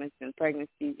appointments and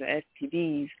pregnancies or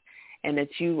STDs, and that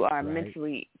you are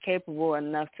mentally capable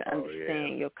enough to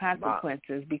understand your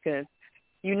consequences because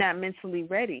you're not mentally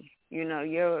ready. You know,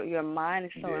 your mind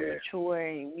is so immature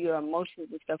and your emotions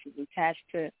and stuff is attached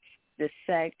to the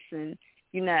sex, and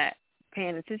you're not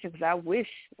paying attention. Because I wish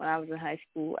when I was in high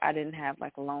school I didn't have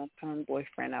like a long-term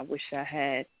boyfriend. I wish I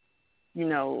had, you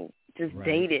know, just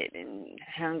dated and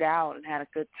hung out and had a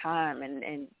good time,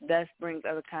 and thus brings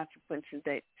other consequences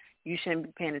that you shouldn't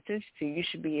be paying attention to. You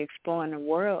should be exploring the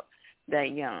world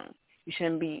that young. You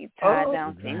shouldn't be tied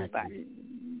down to anybody.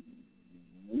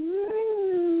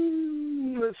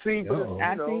 Let's see, but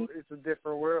it's a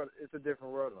different world. It's a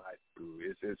different world in high school.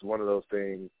 It's one of those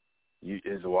things.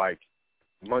 It's like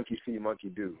monkey see, monkey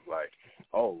do. Like,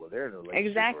 oh, well, they're in a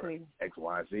relationship. Exactly. X,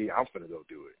 Y, and Z. I'm finna go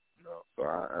do it. No,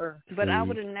 so but I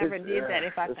would have never did that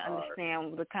if I could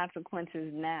understand the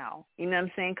consequences now. You know what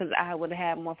I'm saying? Because I would have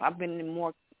had more. I've been in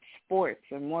more sports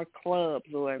or more clubs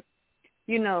or,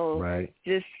 you know,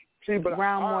 just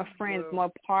around more friends,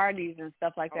 more parties and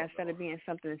stuff like that instead of being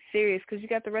something serious. Because you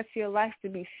got the rest of your life to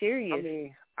be serious. I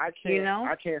mean,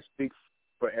 I can't speak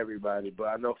for everybody, but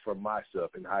I know for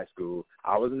myself in high school,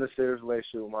 I was in a serious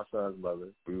relationship with my son's mother.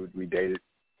 We dated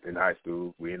in high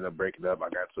school. We ended up breaking up. I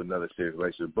got to another serious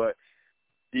relationship. But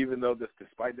even though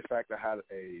despite the fact I had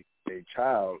a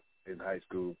child in high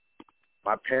school,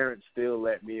 my parents still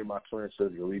let me and my twin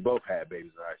sister, we both had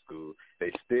babies in high school,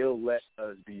 they still let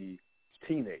us be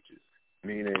teenagers.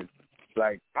 Meaning,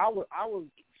 like, I was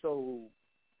so,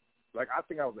 like, I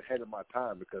think I was ahead of my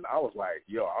time because I was like,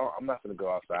 yo, I'm not going to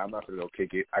go outside. I'm not going to go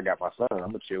kick it. I got my son. I'm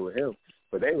going to chill with him.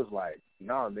 But they was like,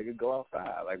 nah, nigga, go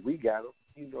outside. Like, we got him.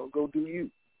 You know, go do you.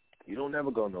 You don't never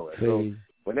go nowhere. So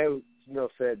when they,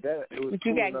 said that, it was. But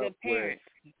you got good parents.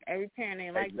 Every parent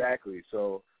ain't like that. Exactly.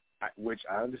 So, which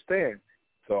I understand.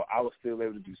 So I was still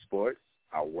able to do sports.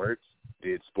 I worked,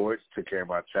 did sports, took care of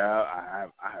my child. I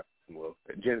have. Well,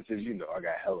 Genesis, I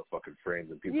got hella fucking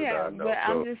friends and people that I know. Yeah,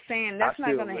 but I'm just saying that's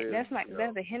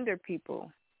to hinder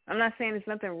people. I'm not saying there's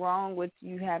nothing wrong with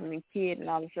you having a kid and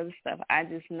all this other stuff. I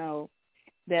just know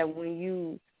that when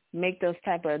you make those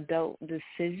type of adult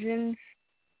decisions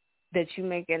that you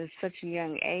make at such a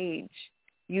young age,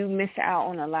 you miss out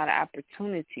on a lot of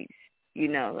opportunities,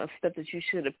 of stuff that you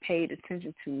should have paid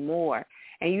attention to more.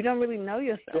 And you don't really know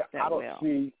yourself that well.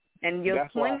 And your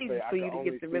 20s for you to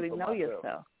get to really know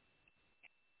yourself.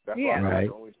 That's why I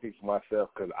can only speak for myself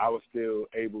because I was still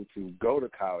able to go to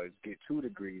college, get 2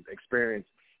 degrees, experience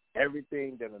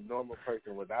everything that a normal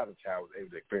person without a child was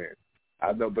able to experience.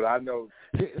 I know, but I know.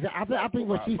 I think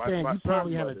what she's saying, you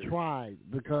probably had a tribe,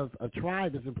 because a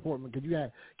tribe is important because you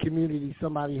had community,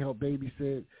 somebody help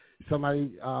babysit,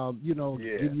 somebody,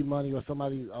 give you money, or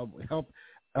somebody help.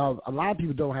 A lot of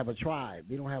people don't have a tribe.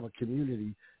 They don't have a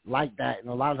community like that. And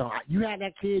a lot of them, you had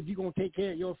that kid, you're going to take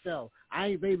care of yourself. I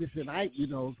ain't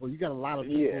babysitting, so you got a lot of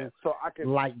people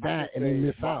like that, and they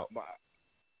miss out.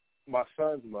 My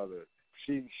son's mother,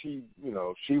 she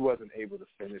wasn't able to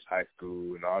finish high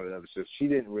school and all that other stuff. She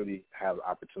didn't really have the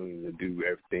opportunity to do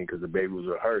everything because the baby was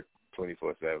with her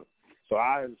 24/7. So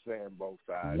I understand both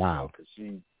sides. Wow. Because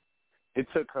it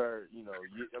took her,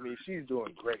 she's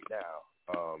doing great now.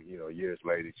 Years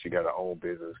later, she got her own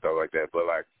business and stuff like that. But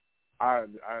like, I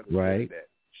understand that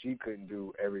she couldn't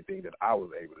do everything that I was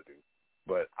able to do.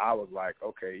 But I was like,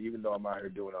 okay, even though I'm out here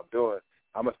doing what I'm doing,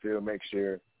 I'm gonna still make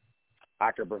sure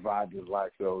I can provide this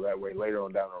life, so that way later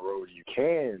on down the road you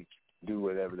can do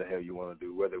whatever the hell you want to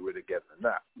do, whether we're together or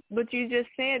not. But you just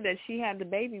said that she had the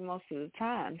baby most of the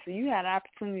time, so you had an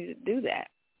opportunity to do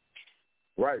that.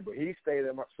 Right, but he stayed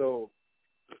at so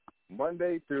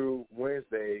Monday through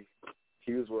Wednesday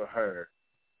he was with her,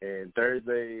 and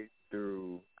Thursday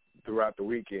throughout the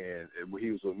weekend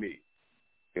he was with me.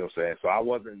 You know what I'm saying? So I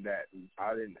wasn't that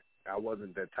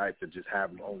type to just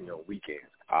have him only on weekends.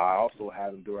 I also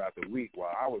had him throughout the week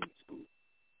while I was in school.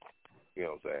 You know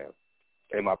what I'm saying?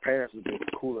 And my parents were just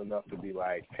cool enough to be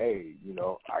like, hey,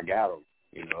 I got him,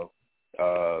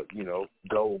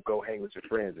 go hang with your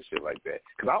friends and shit like that.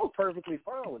 Because I was perfectly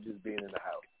fine with just being in the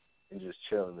house and just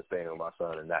chilling and staying with my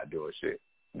son and not doing shit.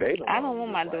 I don't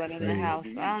want my daughter in the house.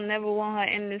 I don't never want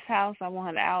her in this house. I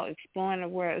want her out exploring the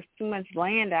world. There's too much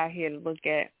land out here to look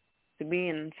at to be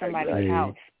in somebody's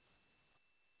house.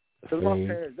 Because my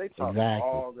parents, they talk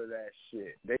all of that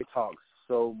shit. They talk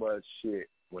so much shit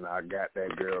when I got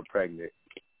that girl pregnant.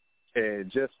 And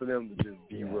just for them to just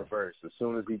be reversed. As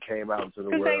soon as he came out into the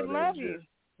world, they love you.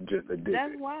 Just addicted.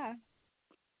 That's why.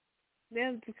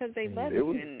 Because they love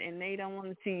you and they don't want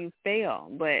to see you fail.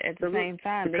 But at the same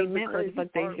time, they meant what the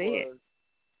fuck they said.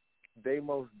 They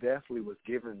most definitely was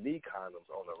giving me condoms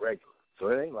on the regular. So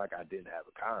it ain't like I didn't have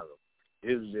a condom.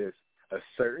 It was just a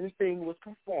certain thing was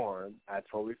performed. I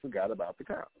totally forgot about the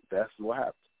condom. That's what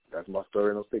happened. That's my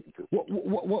story, and I'm sticking to it.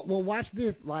 Well, watch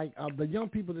this. Like the young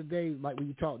people today, like when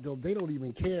you talk to them, they don't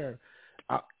even care.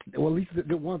 Well, at least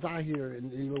the ones I hear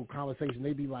in conversation,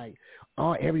 they be like,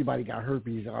 "Oh, everybody got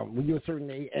herpes. When you're a certain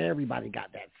age, everybody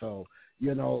got that." So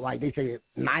like they say,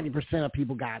 90% of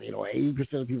people got it, or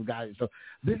 80% of people got it. So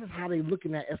this is how they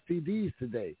looking at STDs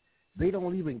today. They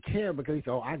don't even care because they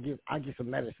say, "Oh, I get some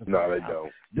medicine." No, they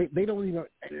don't. They don't even.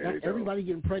 Yeah, everybody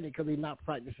getting pregnant because they're not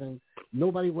practicing.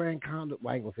 Nobody wearing condoms.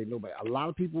 Well, I ain't gonna say nobody. A lot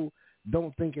of people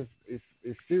don't think it's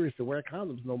serious to wear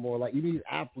condoms no more. Like even these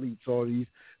athletes or these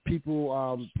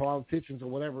people, politicians or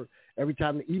whatever. Every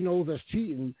time, even those that's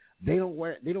cheating, they don't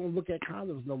look at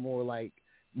condoms no more. Like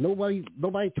nobody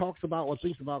talks about or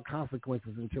thinks about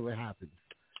consequences until it happens,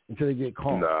 until they get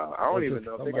caught. No, I don't even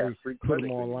know if they got free put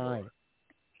them online.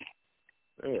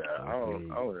 Yeah, I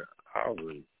don't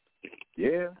really.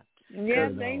 Yeah. Yeah,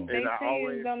 they say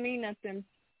it don't mean nothing.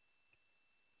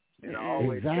 And I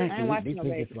always exactly. They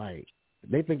think it's like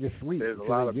they think it's sweet. There's a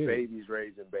lot of babies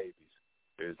raising babies.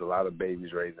 There's a lot of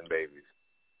babies raising babies.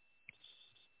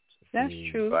 That's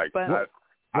true. Like, but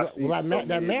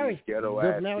that marriage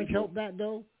does marriage help that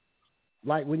though?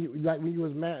 Like when you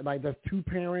was married, like does two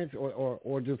parents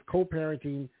or just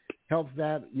co-parenting helps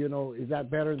that? Is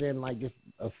that better than like just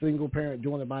a single parent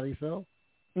doing it by themselves?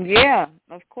 Yeah,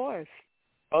 of course.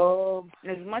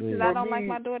 As much as I don't like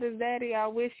my daughter's daddy, I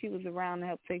wish he was around to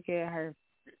help take care of her.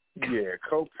 Yeah,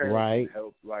 co-parenting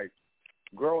help. Like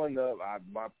growing up,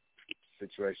 my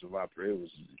situation with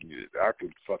I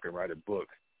could fucking write a book,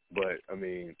 but I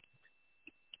mean,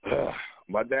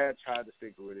 my dad tried to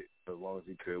stick with it as long as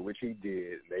he could, which he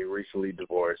did. They recently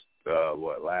divorced.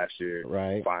 Last year?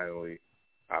 Right. Finally,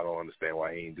 I don't understand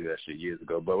why he didn't do that shit years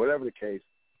ago. But whatever the case,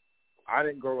 I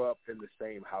didn't grow up in the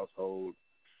same household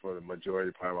for the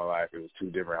majority part of my life. It was two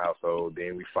different households.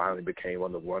 Then we finally became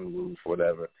under one roof,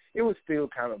 whatever. It was still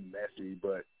kind of messy,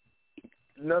 but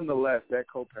nonetheless, that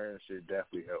co-parent shit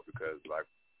definitely helped because, like,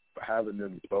 having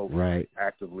them both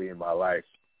actively in my life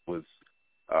was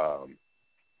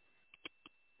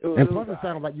and plus it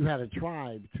sounds like you had a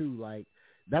tribe, too. Like,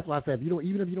 that's why I said,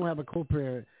 even if you don't have a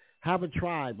co-parent, have a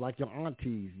tribe, like your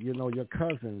aunties, your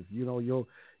cousins, your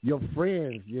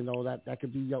friends, that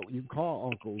could be you call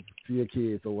uncles to your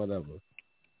kids or whatever.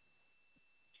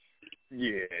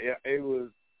 Yeah, it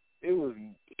was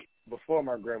before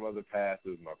my grandmother passed. It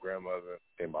was my grandmother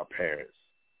and my parents,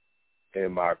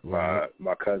 and my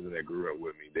cousin that grew up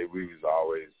with me. We was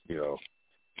always, you know,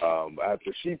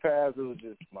 after she passed, it was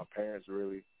just my parents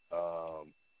really.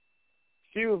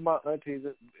 She was my aunties,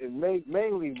 and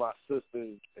mainly my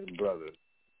sisters and brothers,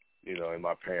 you know, and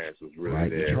my parents was really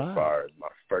there as far as my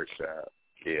first child.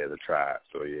 Yeah, the tribe.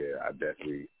 So, yeah, I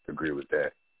definitely agree with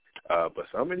that. But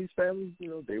some of these families, you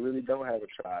know, they really don't have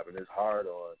a tribe, and it's hard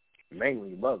on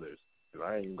mainly mothers. And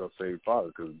I ain't even going to say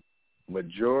fathers, because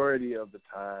majority of the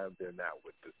time they're not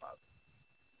with the father.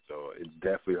 So it's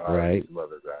definitely hard on these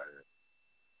mothers out here.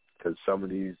 Because some of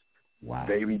these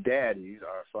baby daddies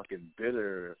are fucking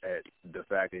bitter at the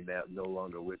fact that they're no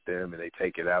longer with them, and they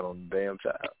take it out on the damn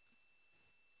child.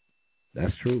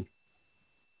 That's true.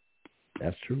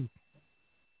 That's true.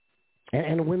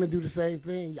 And the women do the same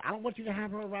thing. I don't want you to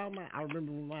have her around I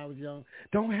remember when I was young.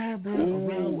 Don't have her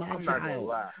around my I'm child. not gonna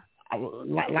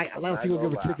lie. Like a lot of people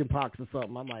give her chicken pox or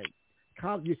something. I'm like,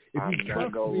 if you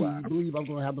trust me, you believe I'm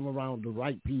going to have them around the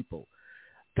right people.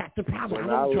 That's the problem. I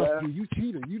don't trust you. You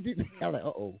cheated. You didn't. I'm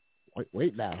like,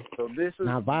 wait now. So this is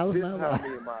now violence. This is how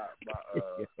me and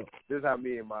this is how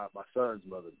me and my son's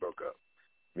mother broke up.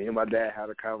 Me and my dad had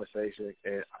a conversation,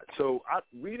 and so I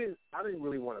didn't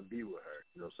really want to be with her.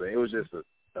 You know what I'm saying? It was just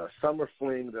a summer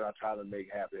fling that I tried to make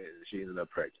happen, and she ended up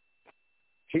pregnant.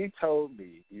 He told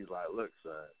me, he's like, look,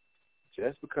 son,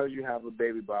 just because you have a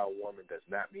baby by a woman does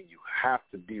not mean you have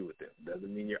to be with them.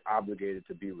 Doesn't mean you're obligated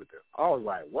to be with them. I was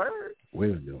like, word?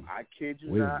 Wisdom. I kid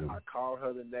you not. I called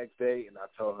her the next day, and I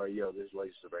told her, yo, this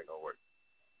relationship ain't going to work.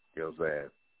 You know what I'm saying?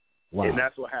 Wow. And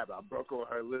that's what happened. I broke up with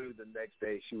her literally the next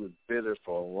day. She was bitter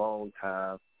for a long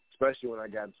time, especially when I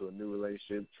got into a new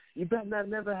relationship. You better not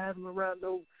never have him around,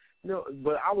 no.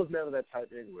 But I was never that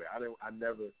type anyway. I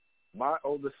never. My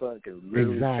oldest son can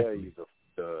literally tell you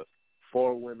the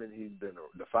 4 women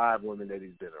the 5 women that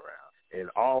he's been around, and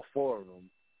all 4 of them,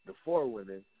 the 4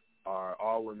 women are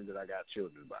all women that I got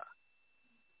children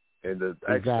by, and the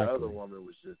extra other woman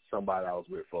was just somebody I was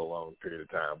with for a long period of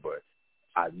time. But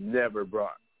I never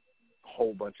brought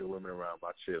whole bunch of women around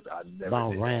my children. I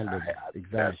never did. Random.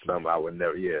 That's something I would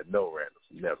never. Yeah, no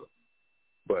randoms, never.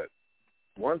 But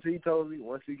once he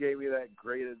gave me that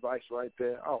great advice right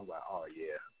there, I was like, oh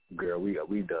yeah, girl, we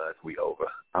done, we over.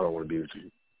 I don't want to be with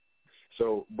you.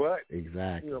 So, but you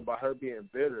know, by her being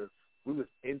bitter, we was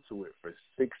into it for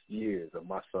 6 years of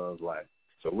my son's life.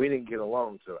 So we didn't get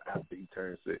along until after he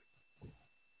turned 6.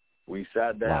 We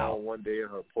sat down one day on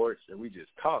her porch and we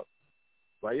just talked.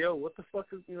 Like, yo, what the fuck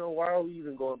is, you know, why are we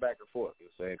even going back and forth? You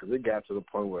know what I'm saying? Because it got to the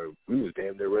point where we was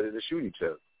damn near ready to shoot each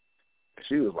other. And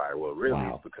she was like, well, really,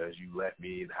 it's because you left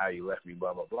me and how you left me,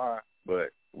 blah, blah, blah. But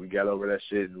we got over that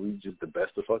shit, and we just the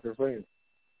best of fucking friends.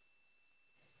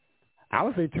 I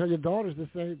would say tell your daughters the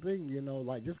same thing, you know,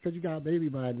 like just because you got a baby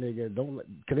by a nigga,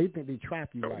 because they think they trap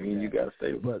you like that. I mean, you got to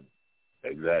stay with them.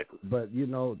 Exactly. But, you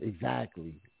know,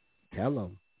 tell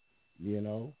them, you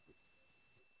know.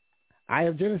 I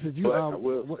have Genesis.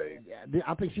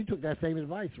 I think she took that same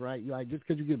advice, right? You like just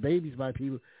because you get babies by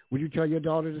people, would you tell your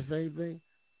daughter the same thing?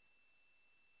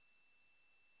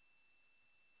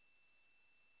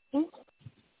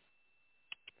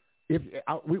 If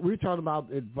we're talking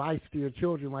about advice to your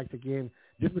children, like again,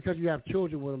 just because you have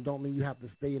children with them, don't mean you have to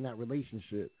stay in that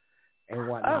relationship and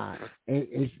whatnot. And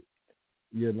it's,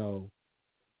 you know,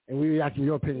 and we're asking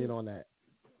your opinion on that.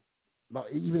 About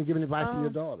even giving advice to your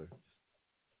daughter.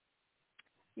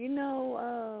 You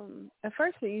know, at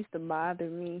first it used to bother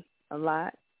me a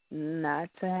lot not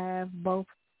to have both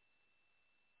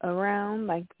around,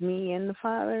 like me and the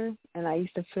father, and I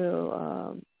used to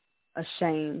feel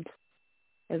ashamed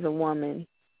as a woman.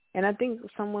 And I think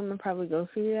some women probably go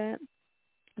through that.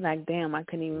 Like, damn, I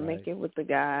couldn't even make it with the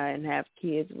guy and have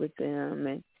kids with them,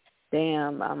 and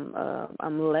damn,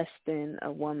 I'm less than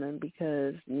a woman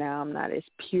because now I'm not as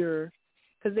pure.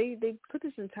 Because they put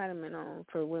this entitlement on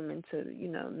for women to, you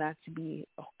know, not to be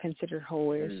considered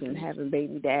whorish and having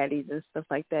baby daddies and stuff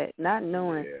like that, not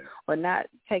knowing or not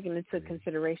taking into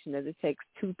consideration that it takes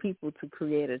 2 people to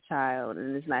create a child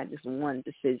and it's not just one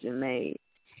decision made.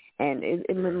 And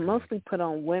it was mostly put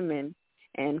on women,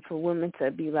 and for women to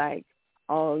be like,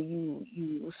 oh, you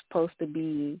were supposed to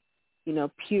be, you know,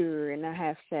 pure and not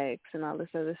have sex and all this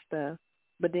other stuff.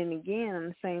 But then again, on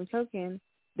the same token,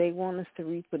 they want us to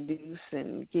reproduce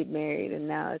and get married, and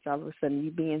now it's all of a sudden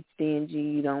you being stingy.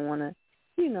 You don't want to,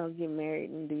 you know, get married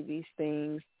and do these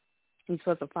things. You're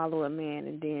supposed to follow a man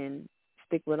and then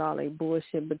stick with all that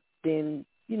bullshit, but then,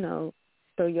 you know,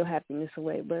 throw your happiness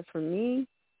away. But for me,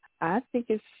 I think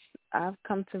I've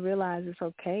come to realize it's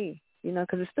okay, you know,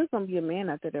 because there's still going to be a man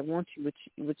out there that wants you with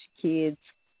your kids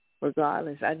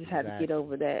regardless. I just had to get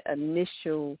over that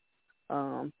initial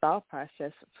thought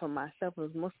process for myself. It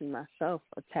was mostly myself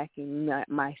attacking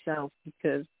myself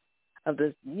because of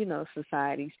the,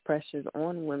 society's pressures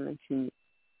on women to,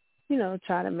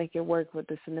 try to make it work with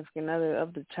the significant other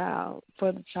of the child,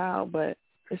 for the child, but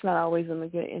it's not always in the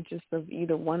good interest of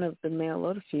either one of the male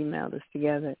or the female that's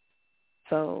together.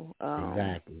 So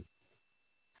exactly.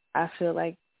 I feel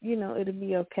like, it'll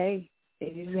be okay.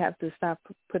 You have to stop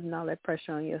putting all that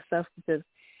pressure on yourself because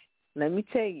let me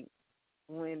tell you,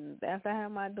 after I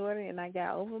had my daughter and I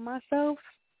got over myself,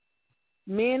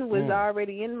 men was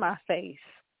already in my face.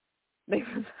 They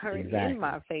was already in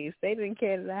my face. They didn't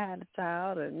care that I had a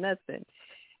child or nothing.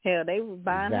 Hell, they were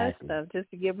buying her stuff just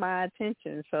to get my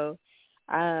attention. So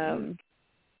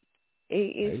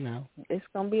it's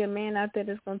going to be a man out there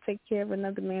that's going to take care of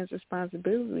another man's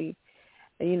responsibility.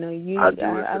 I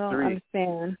don't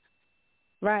understand.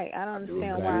 Right. I don't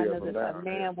understand why a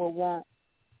man will want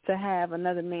to have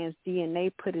another man's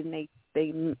DNA put in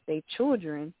they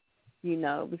children,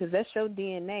 because that's your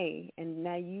DNA, and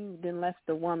now you then left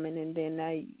the woman, and then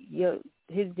now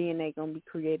his DNA gonna be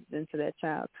created into that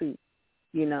child too.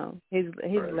 His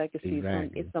legacy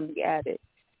is gonna be added.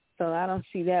 So I don't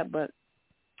see that, but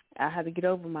I had to get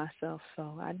over myself,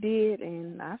 so I did,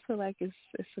 and I feel like it's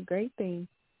a great thing.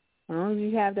 As long as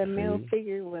you have that male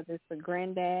figure, whether it's a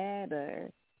granddad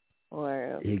or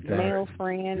male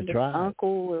friend,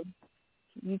 uncle,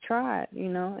 you tried,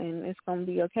 and it's going to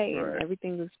be okay. Right. And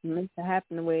everything is meant to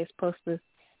happen the way it's supposed to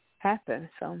happen.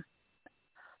 So,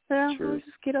 just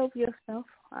get over yourself.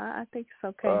 I think it's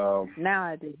okay. Now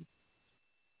I do.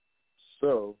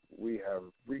 So we have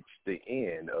reached the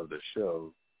end of the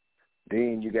show.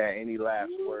 Dean, you got any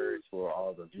last words for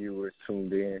all the viewers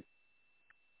tuned in?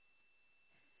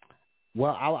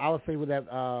 Well, I would say with that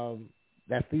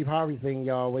Steve Harvey thing,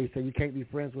 y'all always say you can't be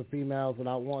friends with females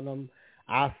without wanting them.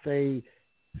 I say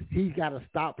he's got to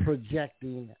stop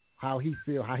projecting how he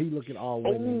look at all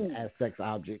women as sex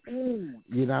objects. You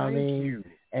know what I mean?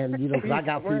 And, because I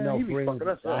got female friends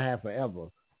I have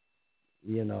forever.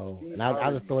 And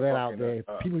I just throw that out there.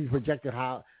 People be projecting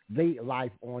how they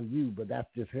life on you, but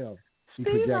that's just him.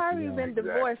 Steve Harvey been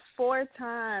divorced 4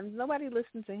 times. Nobody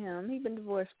listens to him. He's been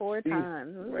divorced 4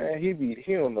 times. Man, he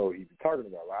don't know what he be talking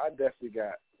about. I definitely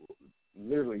got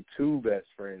literally 2 best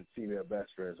friends, female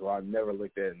best friends, who I've never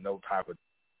looked at in no type of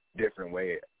different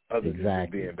way other than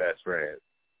being best friends.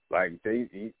 Like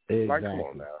like, come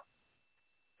on now,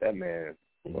 that man.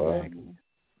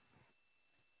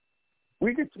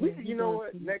 We could, you know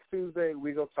what? Next Tuesday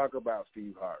we gonna talk about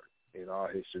Steve Harvey and all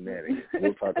his shenanigans.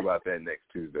 We'll talk about that next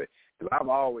Tuesday. Because I've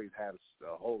always had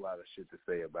a whole lot of shit to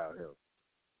say about him.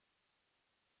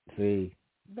 See,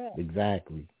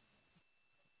 exactly.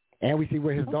 And we see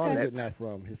where his daughter getting that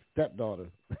from, his stepdaughter.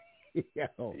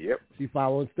 Yep. She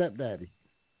followed stepdaddy.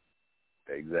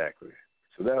 Exactly.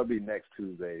 So that'll be next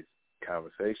Tuesday's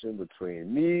conversation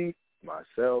between me,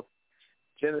 myself,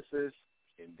 Genesis,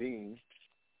 and Dean.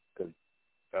 Because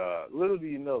little do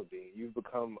you know, Dean, you've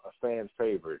become a fan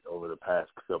favorite over the past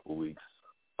couple weeks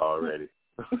already.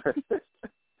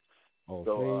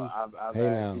 So I've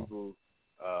had people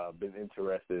been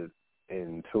interested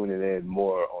in tuning in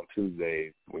more on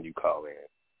Tuesdays when you call in.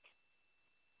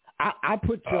 I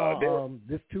put y'all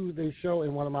this Tuesday show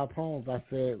in one of my poems. I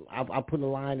said I put a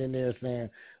line in there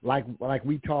saying like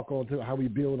we talk on how we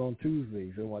build on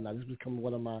Tuesdays and whatnot. This become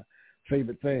one of my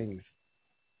favorite things.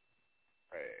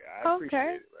 Hey, I appreciate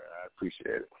it, man. I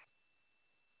appreciate it.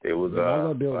 It was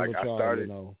like I started.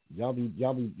 Y'all be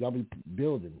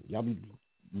building. Y'all be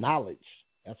knowledge.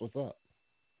 That's what's up.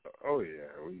 Oh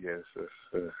yeah,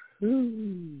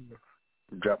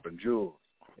 dropping jewels.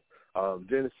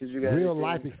 Genesis, you got real anything,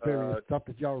 life experience, stuff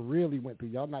that y'all really went through.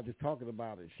 Y'all not just talking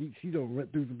about it. She done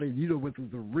went through some things. You done went through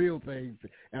some real things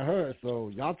and her. So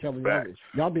y'all telling me,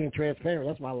 y'all being transparent.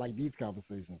 That's why I like these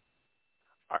conversations.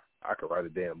 I could write a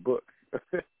damn book.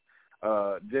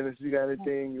 Genesis, you got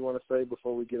anything you want to say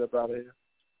before we get up out of here?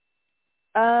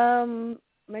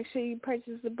 Make sure you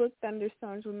purchase the book,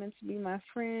 Thunderstorms Were Meant to Be My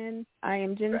Friend. I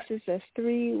am Genesis, that's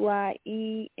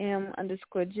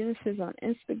 3YEM_Genesis on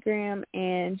Instagram,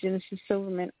 and Genesis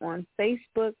Silverman on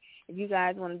Facebook. If you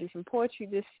guys want to do some poetry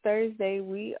this Thursday,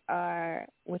 which I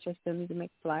still need to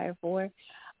make a flyer for,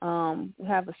 we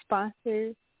have a sponsor.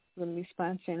 We're going to be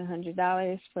sponsoring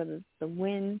 $100 for the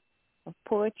win of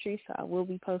poetry, so I will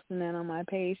be posting that on my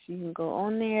page, so you can go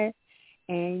on there,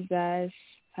 and you guys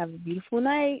have a beautiful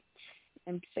night.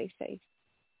 And stay safe.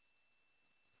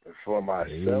 For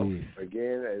myself,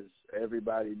 again, as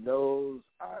everybody knows,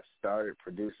 I started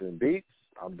producing beats.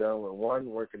 I'm done with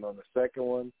one, working on the second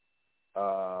one.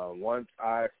 Once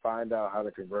I find out how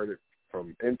to convert it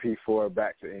from MP4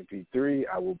 back to MP3.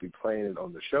 I will be playing it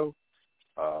on the show.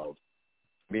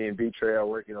 Me and B-Trey are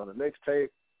working on the mixtape.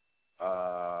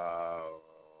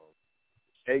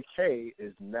 AK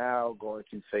is now going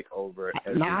to take over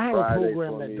every now I have Friday a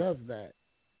program for that me. does that.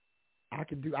 I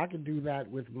can do that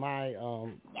with my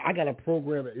I got a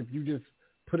program that if you just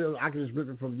put it, I can just rip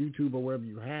it from YouTube or wherever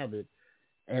you have it,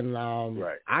 and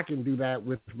right. I can do that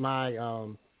with my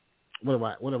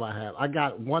what do I have? I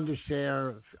got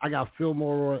Wondershare. I got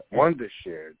Fillmore.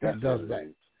 Wondershare that does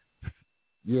that.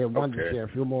 Yeah, Wondershare.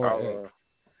 Okay. Fillmore X.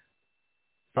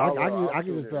 So I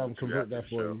can just convert that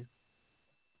for you.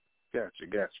 Gotcha.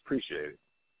 Appreciate it.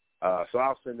 So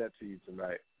I'll send that to you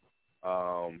tonight.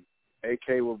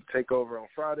 AK will take over on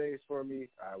Fridays for me.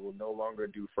 I will no longer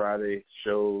do Friday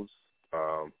shows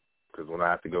because when I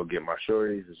have to go get my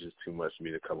shorties, it's just too much for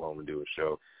me to come home and do a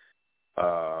show.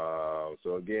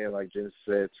 So again, like Jen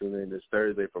said, tune in this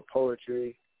Thursday for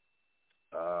poetry.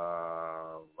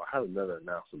 I had another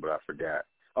announcement, but I forgot.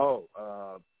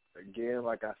 Again,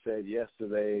 like I said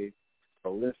yesterday,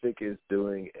 Prolific is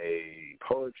doing a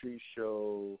poetry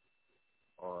show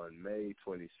on May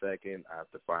 22nd. I have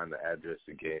to find the address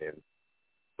again.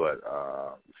 But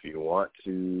if you want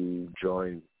to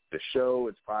join the show,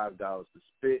 it's $5 to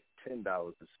spit, $10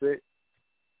 to spit.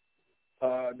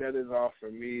 That is all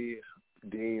for me.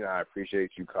 Dean, I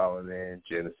appreciate you calling in.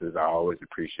 Genesis, I always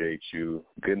appreciate you.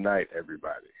 Good night,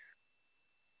 everybody.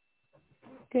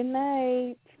 Good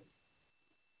night.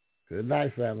 Good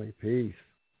night, family. Peace.